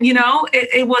 And,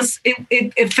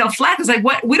 it fell flat. It's like,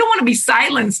 what? We don't want to be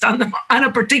silenced on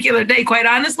a particular day. Quite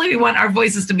honestly, we want our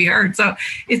voices to be heard. So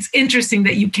it's interesting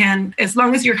that you can, as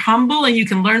long as you're humble and you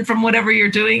can learn from whatever you're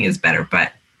doing, is better.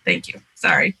 But thank you.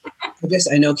 Sorry.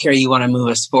 I know, Carrie, you want to move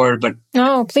us forward, but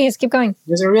no, please keep going.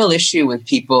 There's a real issue with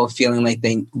people feeling like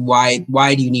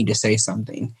why do you need to say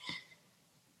something?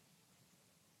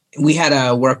 We had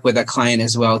to work with a client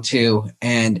as well, too.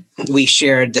 And we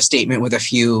shared the statement with a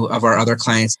few of our other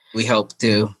clients. We helped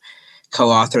to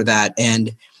co-author that.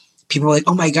 And people were like,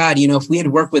 oh, my God, if we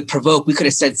had worked with Provoke, we could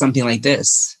have said something like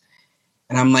this.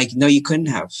 And I'm like, no, you couldn't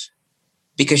have.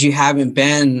 Because you haven't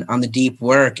been on the deep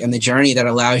work and the journey that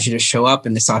allows you to show up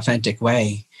in this authentic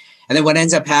way. And then what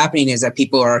ends up happening is that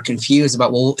people are confused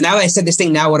about, well, now I said this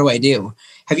thing, now what do I do?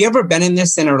 Have you ever been in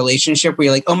a relationship where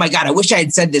you're like, oh my God, I wish I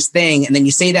had said this thing. And then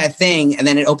you say that thing and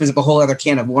then it opens up a whole other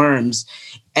can of worms.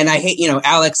 And I hate,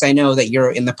 Alex, I know that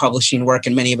you're in the publishing work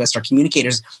and many of us are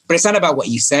communicators, but it's not about what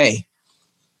you say,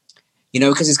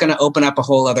 because it's going to open up a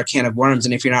whole other can of worms.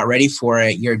 And if you're not ready for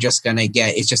it,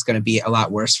 it's just going to be a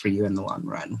lot worse for you in the long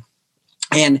run.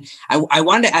 And I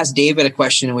wanted to ask David a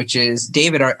question, which is,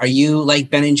 David, are you like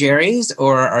Ben & Jerry's,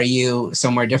 or are you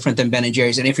somewhere different than Ben &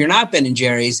 Jerry's? And if you're not Ben &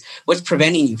 Jerry's, what's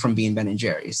preventing you from being Ben &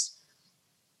 Jerry's?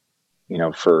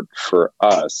 For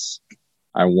us,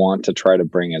 I want to try to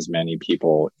bring as many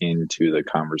people into the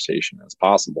conversation as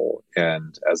possible.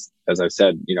 And as I've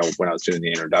said, when I was doing the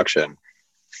introduction,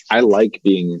 I like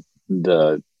being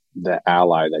the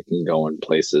ally that can go in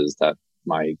places that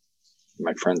my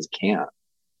friends can't.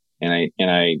 And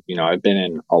I've been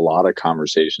in a lot of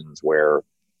conversations where,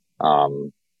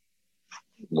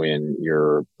 when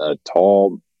you're a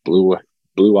tall,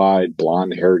 blue-eyed,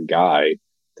 blonde-haired guy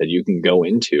that you can go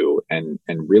into and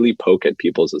really poke at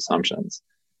people's assumptions,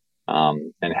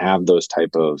 and have those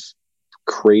type of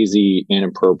crazy,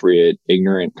 inappropriate,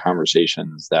 ignorant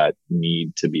conversations that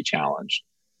need to be challenged.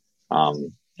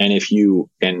 And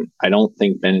I don't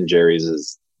think Ben &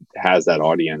 Jerry's has that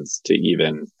audience to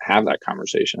even have that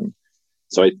conversation.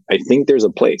 So I think there's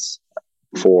a place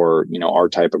for, our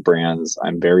type of brands.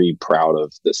 I'm very proud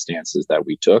of the stances that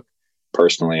we took.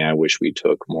 Personally, I wish we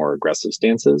took more aggressive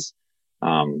stances.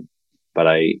 But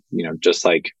just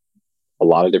like a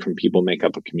lot of different people make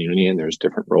up a community and there's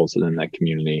different roles within that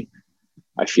community,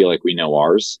 I feel like we know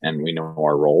ours and we know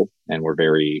our role, and we're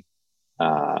very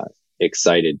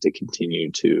excited to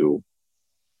continue to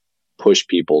push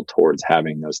people towards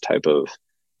having those type of,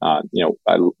 I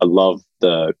love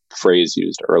the phrase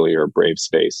used earlier, brave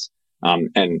space. And,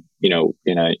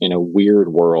 in a weird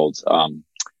world,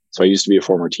 so I used to be a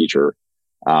former teacher,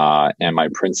 and my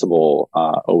principal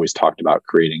always talked about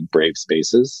creating brave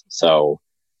spaces. So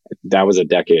that was a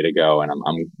decade ago, and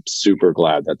I'm super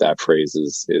glad that phrase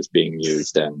is being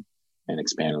used and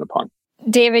expanded upon.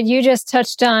 David, you just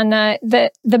touched on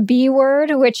the B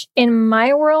word, which in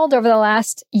my world over the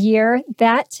last year,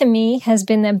 that to me has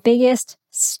been the biggest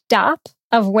stop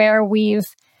of where we've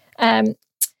been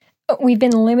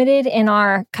limited in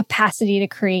our capacity to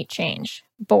create change.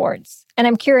 Boards. And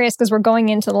I'm curious because we're going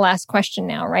into the last question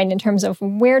now, right? In terms of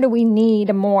where do we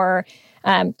need more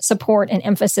support and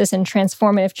emphasis and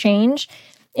transformative change?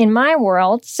 In my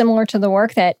world, similar to the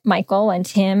work that Michael and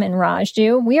Tim and Raj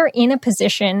do, we are in a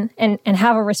position and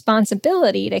have a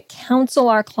responsibility to counsel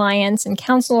our clients and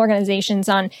counsel organizations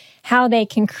on how they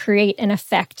can create and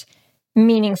affect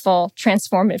meaningful,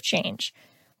 transformative change.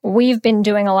 We've been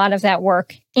doing a lot of that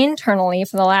work internally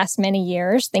for the last many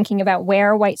years, thinking about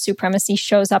where white supremacy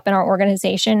shows up in our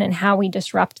organization and how we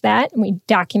disrupt that. And we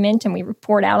document and we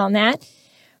report out on that.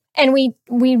 And we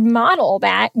model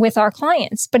that with our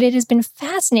clients. But it has been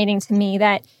fascinating to me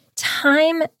that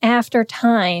time after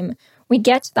time, we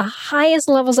get to the highest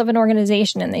levels of an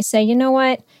organization and they say, you know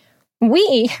what,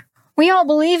 we all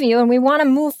believe you and we want to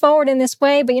move forward in this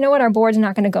way, but you know what, our board's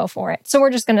not going to go for it. So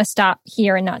we're just going to stop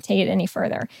here and not take it any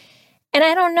further. And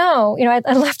I don't know,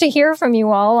 I'd love to hear from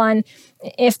you all on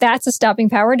if that's a stopping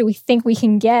power. Do we think we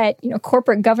can get,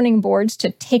 corporate governing boards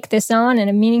to take this on in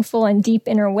a meaningful and deep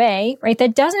inner way, right?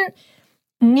 That doesn't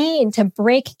need to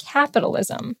break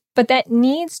capitalism, but that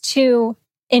needs to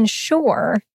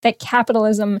ensure that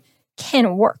capitalism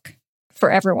can work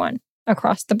for everyone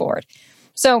across the board.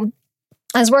 So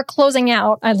as we're closing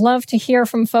out, I'd love to hear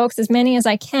from folks, as many as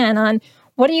I can, on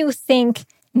what do you think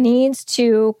needs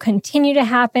to continue to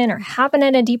happen or happen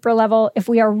at a deeper level if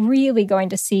we are really going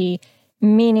to see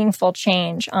meaningful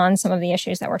change on some of the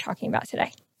issues that we're talking about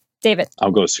today. David.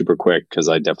 I'll go super quick because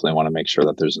I definitely want to make sure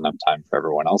that there's enough time for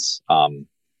everyone else.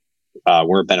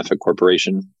 We're a benefit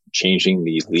corporation. Changing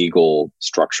the legal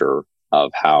structure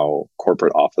of how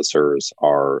corporate officers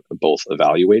are both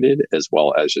evaluated as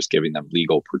well as just giving them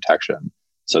legal protection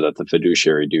so that the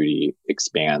fiduciary duty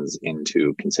expands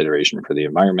into consideration for the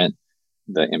environment,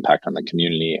 the impact on the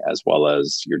community, as well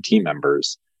as your team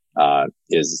members,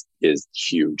 is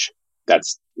huge.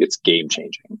 It's game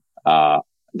changing.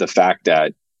 The fact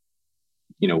that,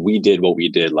 we did what we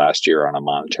did last year on a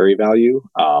monetary value,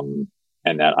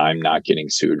 and that I'm not getting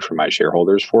sued from my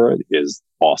shareholders for it is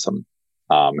awesome.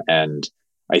 And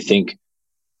I think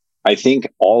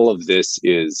all of this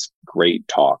is great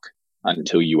talk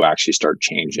until you actually start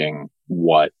changing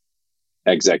what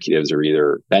executives are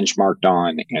either benchmarked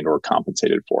on and or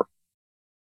compensated for.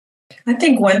 I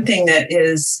think one thing that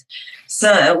is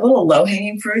a little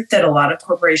low-hanging fruit that a lot of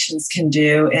corporations can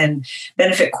do, and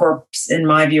benefit corps, in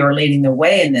my view, are leading the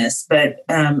way in this, but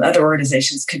other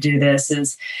organizations could do this,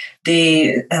 is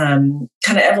the kind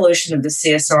of evolution of the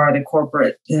CSR, the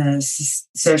corporate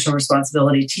social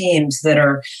responsibility teams that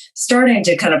are starting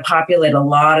to kind of populate a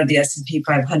lot of the S&P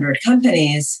 500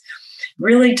 companies,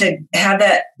 really to have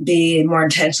that be more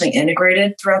intentionally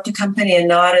integrated throughout the company and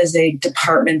not as a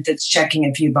department that's checking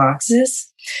a few boxes.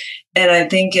 And I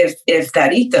think if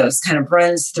that ethos kind of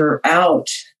runs throughout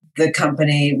the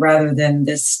company rather than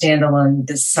this standalone,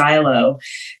 this silo,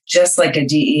 just like a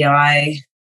DEI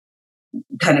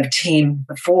kind of team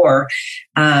before,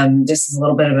 this is a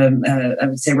little bit of I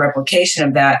would say, replication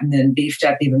of that and then beefed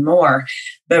up even more.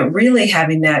 But really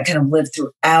having that kind of live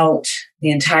throughout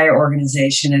the entire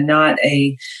organization and not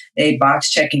a box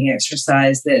checking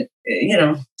exercise that,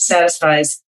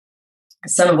 satisfies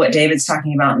some of what David's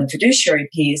talking about in the fiduciary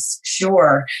piece,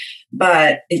 sure.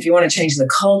 But if you want to change the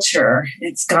culture,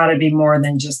 it's got to be more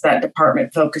than just that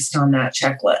department focused on that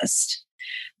checklist.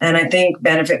 And I think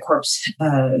benefit corps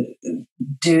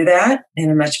do that in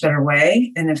a much better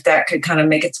way. And if that could kind of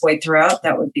make its way throughout,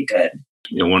 that would be good.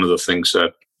 One of the things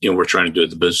that we're trying to do at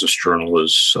the Business Journal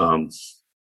is, we're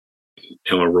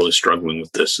really struggling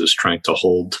with this, is trying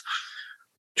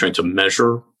to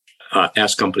measure,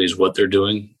 ask companies what they're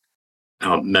doing,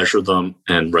 measure them,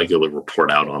 and regularly report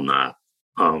out on that.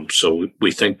 So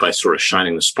we think by sort of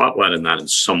shining the spotlight on that in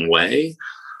some way,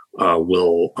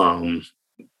 we'll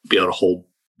be able to hold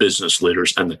business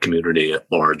leaders and the community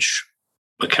at large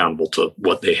accountable to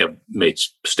what they have made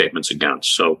statements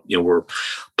against. So, we're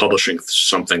publishing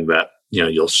something that,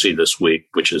 you'll see this week,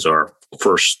 which is our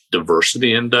first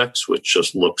diversity index, which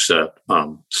just looks at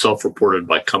self-reported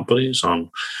by companies on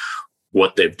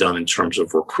what they've done in terms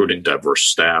of recruiting diverse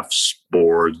staffs,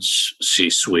 boards,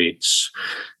 C-suites.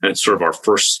 And it's sort of our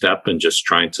first step in just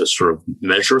trying to sort of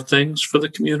measure things for the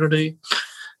community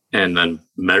and then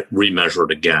remeasure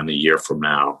it again a year from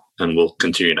now. And we'll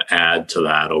continue to add to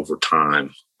that over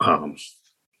time. I'm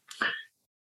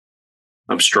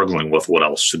struggling with what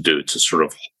else to do to sort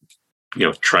of,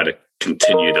 try to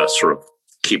continue to sort of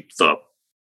keep the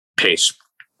pace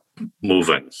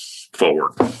moving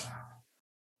forward.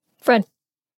 Fred.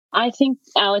 I think,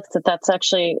 Alex, that's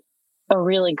actually a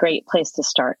really great place to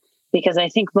start, because I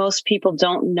think most people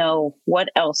don't know what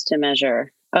else to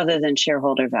measure other than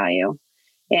shareholder value.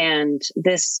 And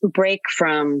this break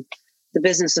from the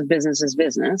business of business is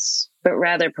business, but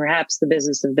rather perhaps the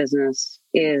business of business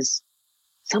is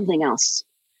something else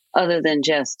other than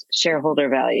just shareholder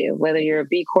value. Whether you're a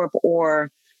B Corp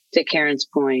or, to Karen's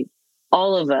point,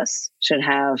 all of us should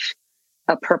have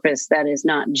a purpose that is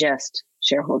not just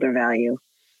shareholder value.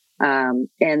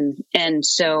 And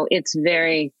so it's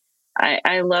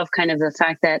I love kind of the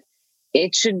fact that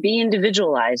it should be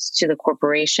individualized to the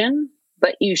corporation,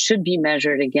 but you should be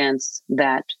measured against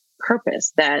that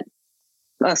purpose, that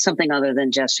something other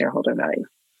than just shareholder value.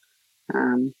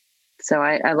 So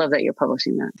I love that you're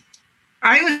publishing that.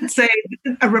 I would say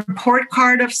a report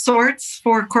card of sorts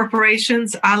for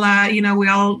corporations, a la,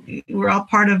 we're all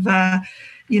part of,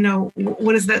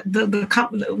 what is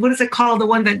that? What is it called? The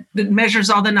one that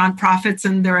measures all the nonprofits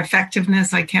and their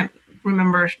effectiveness. I can't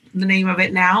remember the name of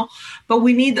it now, but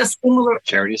we need a similar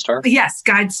Charity Star. Yes,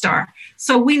 Guide Star.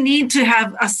 So we need to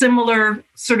have a similar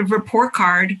sort of report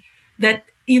card that,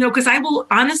 because I will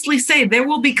honestly say there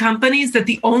will be companies that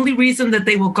the only reason that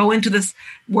they will go into this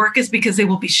work is because they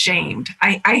will be shamed.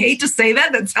 I hate to say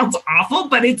that. That sounds awful,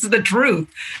 but it's the truth.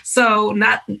 So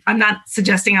I'm not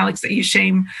suggesting, Alex, that you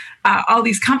shame all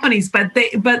these companies, but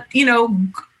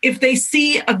if they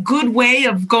see a good way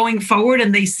of going forward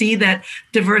and they see that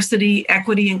diversity,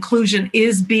 equity, inclusion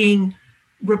is being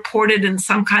reported in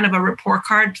some kind of a report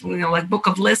card, like book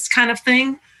of lists kind of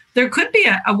thing, there could be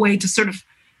a way to sort of,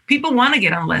 people want to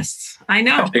get on lists. I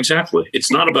know. Exactly. It's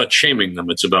not about shaming them.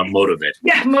 It's about motivating.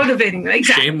 Yeah, motivating them.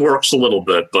 Exactly. Shame works a little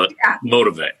bit, but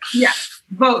motivate. Yeah,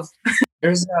 both.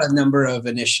 There's a number of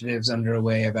initiatives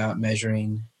underway about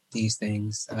measuring these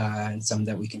things, and some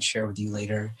that we can share with you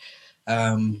later,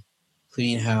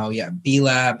 including how,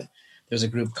 B-Lab, there's a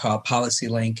group called Policy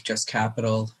Link, Just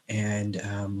Capital, and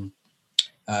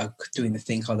doing the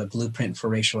thing called the Blueprint for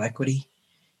Racial Equity.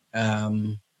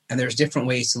 And there's different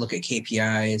ways to look at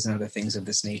KPIs and other things of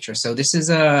this nature. So this is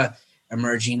a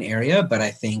emerging area, but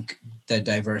I think the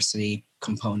diversity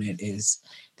component is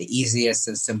the easiest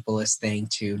and simplest thing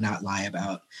to not lie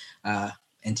about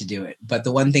and to do it. But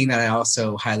the one thing that I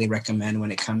also highly recommend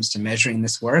when it comes to measuring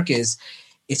this work is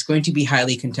it's going to be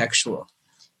highly contextual.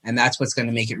 And that's what's going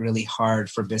to make it really hard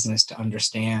for business to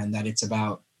understand that it's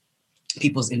about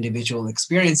people's individual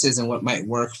experiences, and what might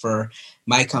work for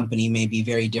my company may be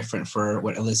very different for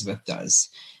what Elizabeth does.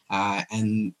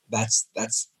 And that's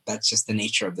just the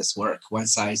nature of this work. One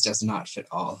size does not fit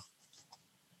all.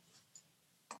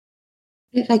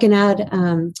 If I can add,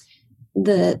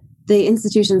 the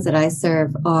institutions that I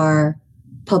serve are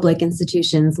public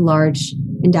institutions, large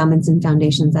endowments and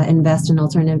foundations that invest in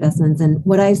alternative investments. And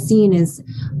what I've seen is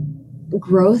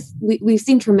growth. We've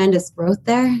seen tremendous growth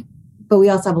there. but we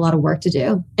also have a lot of work to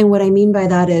do. And what I mean by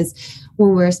that is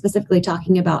when we're specifically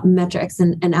talking about metrics,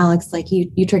 and Alex, like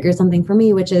you triggered something for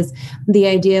me, which is the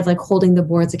idea of like holding the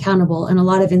boards accountable. And a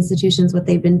lot of institutions, what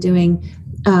they've been doing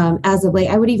as of late,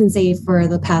 I would even say for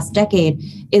the past decade,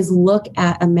 is look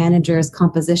at a manager's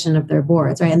composition of their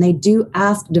boards, right? And they do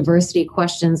ask diversity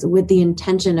questions with the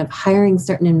intention of hiring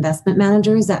certain investment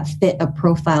managers that fit a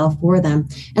profile for them.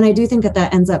 And I do think that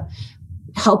that ends up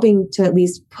helping to at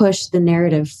least push the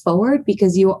narrative forward,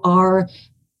 because you are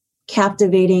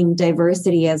captivating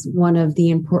diversity as one of the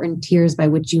important tiers by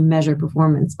which you measure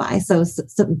performance by. So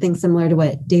something similar to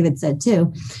what David said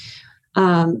too.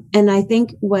 And I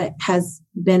think what has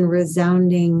been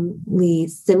resoundingly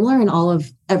similar in all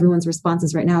of everyone's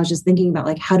responses right now is just thinking about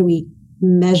like, how do we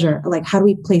measure, like how do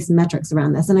we place metrics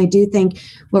around this? And I do think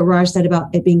what Raj said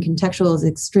about it being contextual is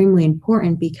extremely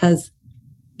important, because,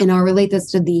 and I'll relate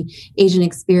this to the Asian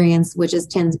experience, which is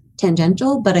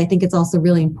tangential, but I think it's also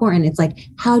really important. It's like,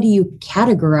 how do you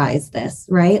categorize this,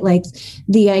 right? Like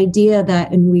the idea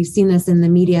that, and we've seen this in the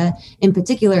media in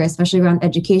particular, especially around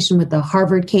education with the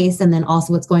Harvard case, and then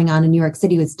also what's going on in New York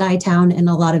City with Stuytown and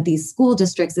a lot of these school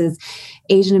districts, is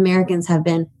Asian Americans have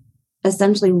been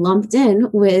essentially lumped in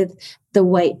with the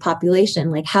white population.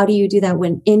 Like, how do you do that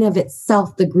when in of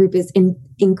itself, the group is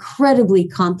incredibly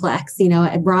complex? You know,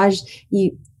 Raj,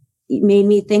 you made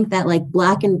me think that like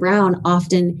Black and brown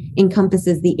often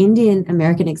encompasses the Indian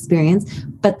American experience,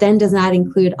 but then does not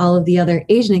include all of the other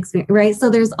Asian experience, right? So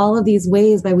there's all of these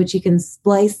ways by which you can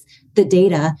splice the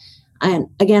data. And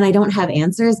again, I don't have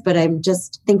answers, but I'm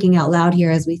just thinking out loud here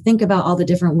as we think about all the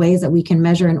different ways that we can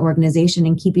measure an organization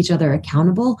and keep each other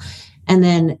accountable. And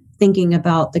then thinking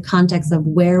about the context of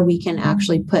where we can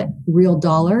actually put real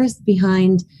dollars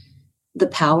behind the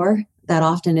power that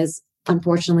often is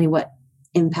unfortunately what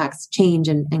impacts change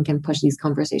and can push these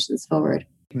conversations forward.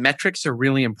 Metrics are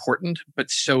really important, but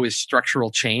so is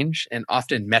structural change. And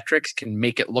often metrics can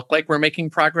make it look like we're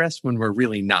making progress when we're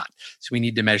really not. So we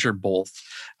need to measure both.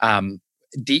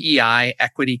 DEI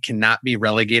equity cannot be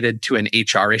relegated to an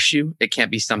HR issue. It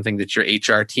can't be something that your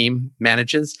HR team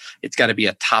manages. It's got to be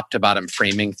a top to bottom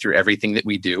framing through everything that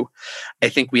we do. I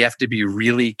think we have to be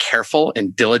really careful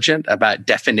and diligent about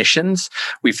definitions.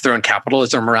 We've thrown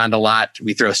capitalism around a lot.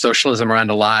 We throw socialism around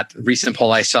a lot. Recent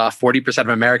poll I saw, 40% of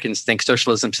Americans think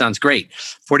socialism sounds great.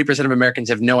 40% of Americans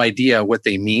have no idea what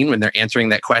they mean when they're answering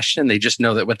that question. They just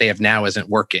know that what they have now isn't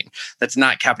working. That's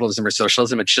not capitalism or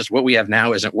socialism. It's just what we have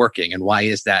now isn't working. And why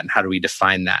is that? And how do we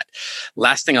define that?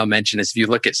 Last thing I'll mention is if you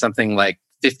look at something like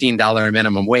 $15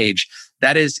 minimum wage,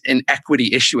 that is an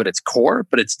equity issue at its core,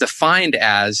 but it's defined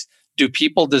as, do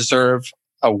people deserve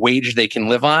a wage they can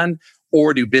live on,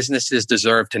 or do businesses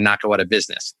deserve to not go out of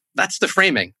business? That's the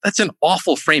framing. That's an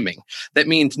awful framing. That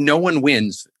means no one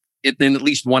wins in at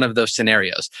least one of those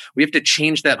scenarios. We have to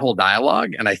change that whole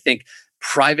dialogue. And I think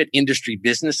private industry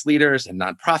business leaders and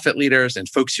nonprofit leaders and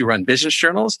folks who run business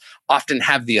journals often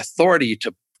have the authority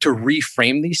to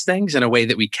reframe these things in a way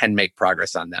that we can make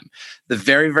progress on them. The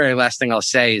very, very last thing I'll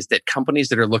say is that companies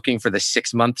that are looking for the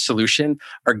 6-month solution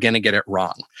are going to get it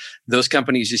wrong. Those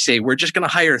companies who say, we're just going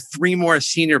to hire 3 more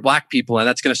senior Black people and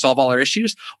that's going to solve all our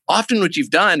issues. Often what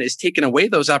you've done is taken away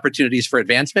those opportunities for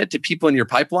advancement to people in your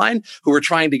pipeline who are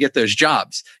trying to get those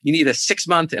jobs. You need a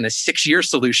 6-month and a 6-year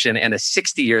solution and a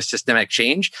 60-year systemic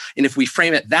change. And if we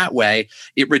frame it that way,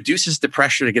 it reduces the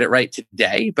pressure to get it right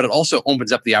today, but it also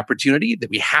opens up the opportunity that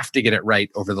we have to get it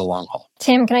right over the long haul.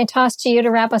 Tim, can I toss to you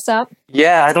to wrap us up?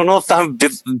 Yeah, I don't know if I'm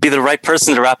be the right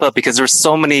person to wrap up, because there's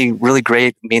so many really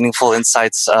great, meaningful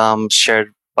insights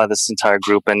shared by this entire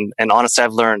group. And honestly,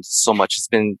 I've learned so much. It's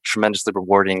been tremendously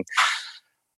rewarding.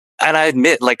 And I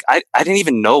admit, like, I didn't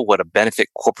even know what a benefit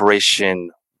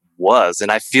corporation was.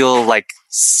 And I feel like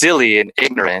silly and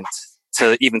ignorant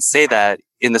to even say that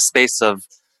in the space of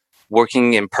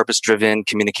working in purpose-driven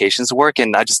communications work.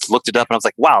 And I just looked it up and I was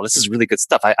like, wow, this is really good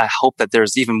stuff. I hope that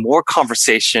there's even more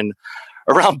conversation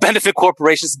around benefit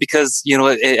corporations, because, you know,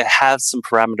 it has some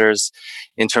parameters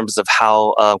in terms of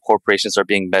how corporations are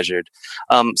being measured.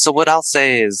 So what I'll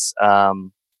say is,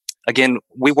 again,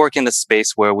 we work in a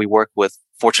space where we work with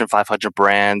Fortune 500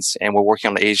 brands, and we're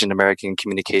working on Asian American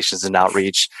communications and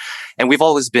outreach. And we've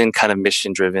always been kind of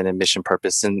mission driven and mission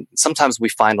purpose. And sometimes we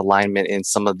find alignment in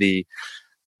some of the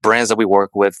brands that we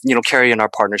work with, you know, carrying our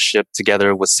partnership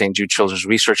together with St. Jude Children's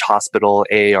Research Hospital,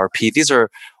 AARP. These are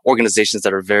organizations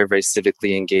that are very, very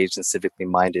civically engaged and civically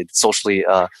minded, socially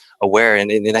aware.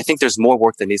 And I think there's more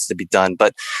work that needs to be done.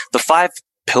 But the 5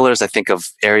 pillars, I think,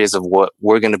 of areas of what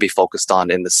we're going to be focused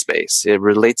on in this space, it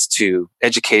relates to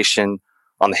education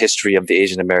on the history of the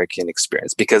Asian American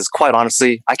experience. Because quite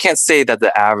honestly, I can't say that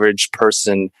the average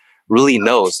person really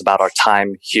knows about our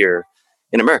time here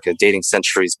in America, dating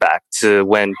centuries back to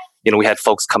when, we had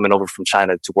folks coming over from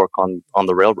China to work on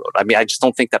the railroad. I mean, I just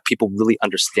don't think that people really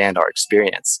understand our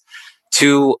experience.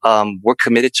 Two, we're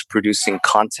committed to producing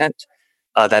content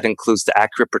that includes the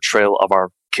accurate portrayal of our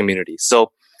community.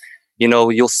 So,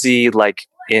 you'll see like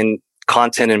in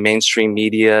content in mainstream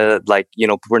media, like,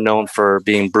 we're known for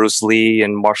being Bruce Lee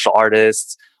and martial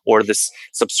artists, or this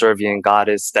subservient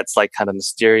goddess that's like kind of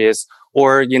mysterious,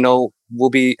 or, we'll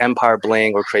be Empire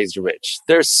Bling or Crazy Rich.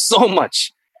 There's so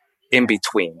much in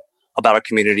between about our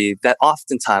community that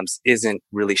oftentimes isn't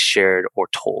really shared or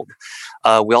told.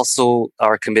 We also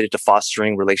are committed to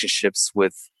fostering relationships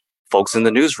with folks in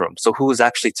the newsroom. So who is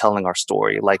actually telling our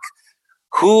story? Like,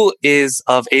 who is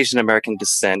of Asian American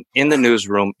descent in the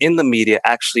newsroom, in the media,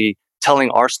 actually telling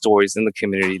our stories in the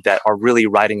community that are really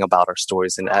writing about our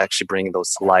stories and actually bringing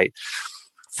those to light?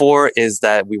 4 is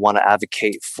that we want to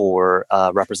advocate for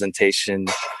representation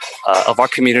of our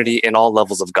community in all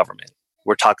levels of government.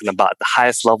 We're talking about the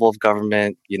highest level of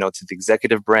government, to the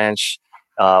executive branch,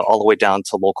 all the way down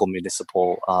to local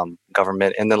municipal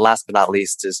government. And then last but not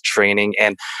least is training.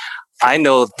 And I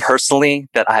know personally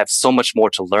that I have so much more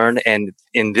to learn. And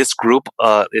in this group,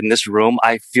 in this room,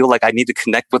 I feel like I need to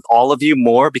connect with all of you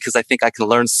more, because I think I can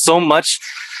learn so much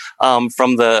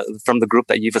from the group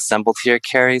that you've assembled here,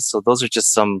 Carrie. So those are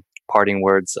just some parting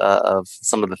words of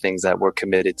some of the things that we're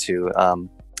committed to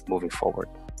moving forward.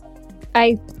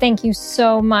 I thank you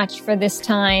so much for this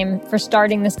time, for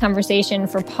starting this conversation,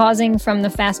 for pausing from the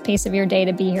fast pace of your day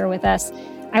to be here with us.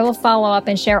 I will follow up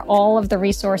and share all of the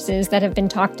resources that have been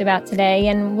talked about today,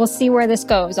 and we'll see where this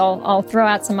goes. I'll throw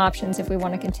out some options if we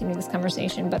want to continue this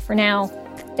conversation. But for now,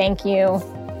 thank you,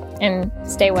 and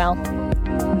stay well.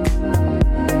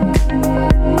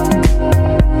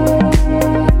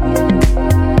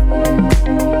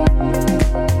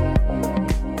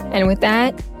 And with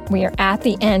that, we are at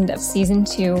the end of season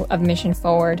 2 of Mission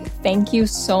Forward. Thank you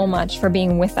so much for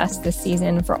being with us this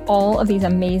season, for all of these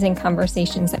amazing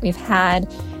conversations that we've had,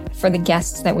 for the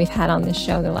guests that we've had on this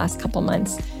show the last couple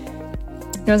months.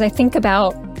 As I think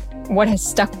about what has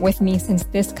stuck with me since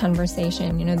this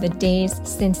conversation, the days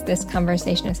since this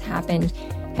conversation has happened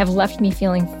have left me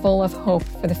feeling full of hope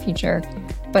for the future,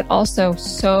 but also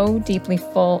so deeply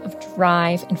full of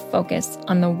drive and focus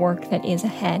on the work that is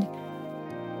ahead.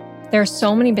 There are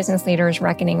so many business leaders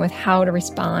reckoning with how to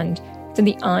respond to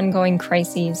the ongoing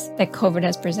crises that COVID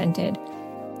has presented,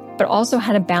 but also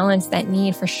how to balance that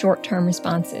need for short-term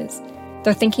responses.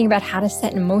 They're thinking about how to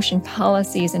set in motion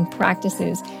policies and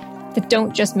practices that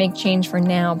don't just make change for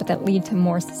now, but that lead to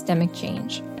more systemic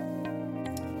change.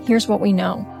 Here's what we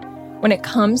know. When it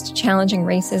comes to challenging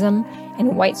racism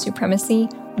and white supremacy,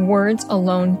 words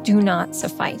alone do not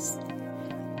suffice.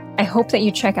 I hope that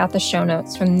you check out the show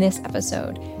notes from this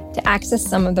episode to access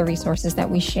some of the resources that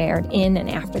we shared in and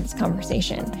after this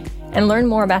conversation, and learn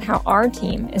more about how our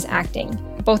team is acting,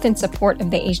 both in support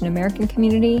of the Asian American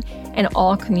community and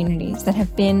all communities that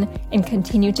have been and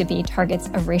continue to be targets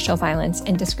of racial violence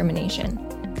and discrimination.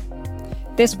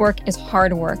 This work is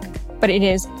hard work, but it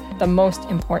is the most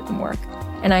important work,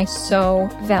 and I so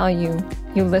value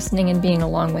you listening and being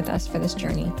along with us for this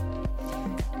journey.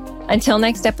 Until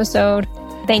next episode,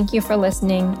 thank you for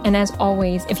listening. And as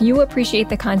always, if you appreciate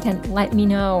the content, let me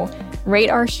know. Rate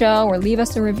our show or leave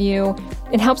us a review.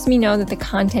 It helps me know that the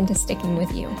content is sticking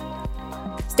with you.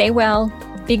 Stay well,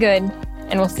 be good,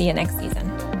 and we'll see you next season.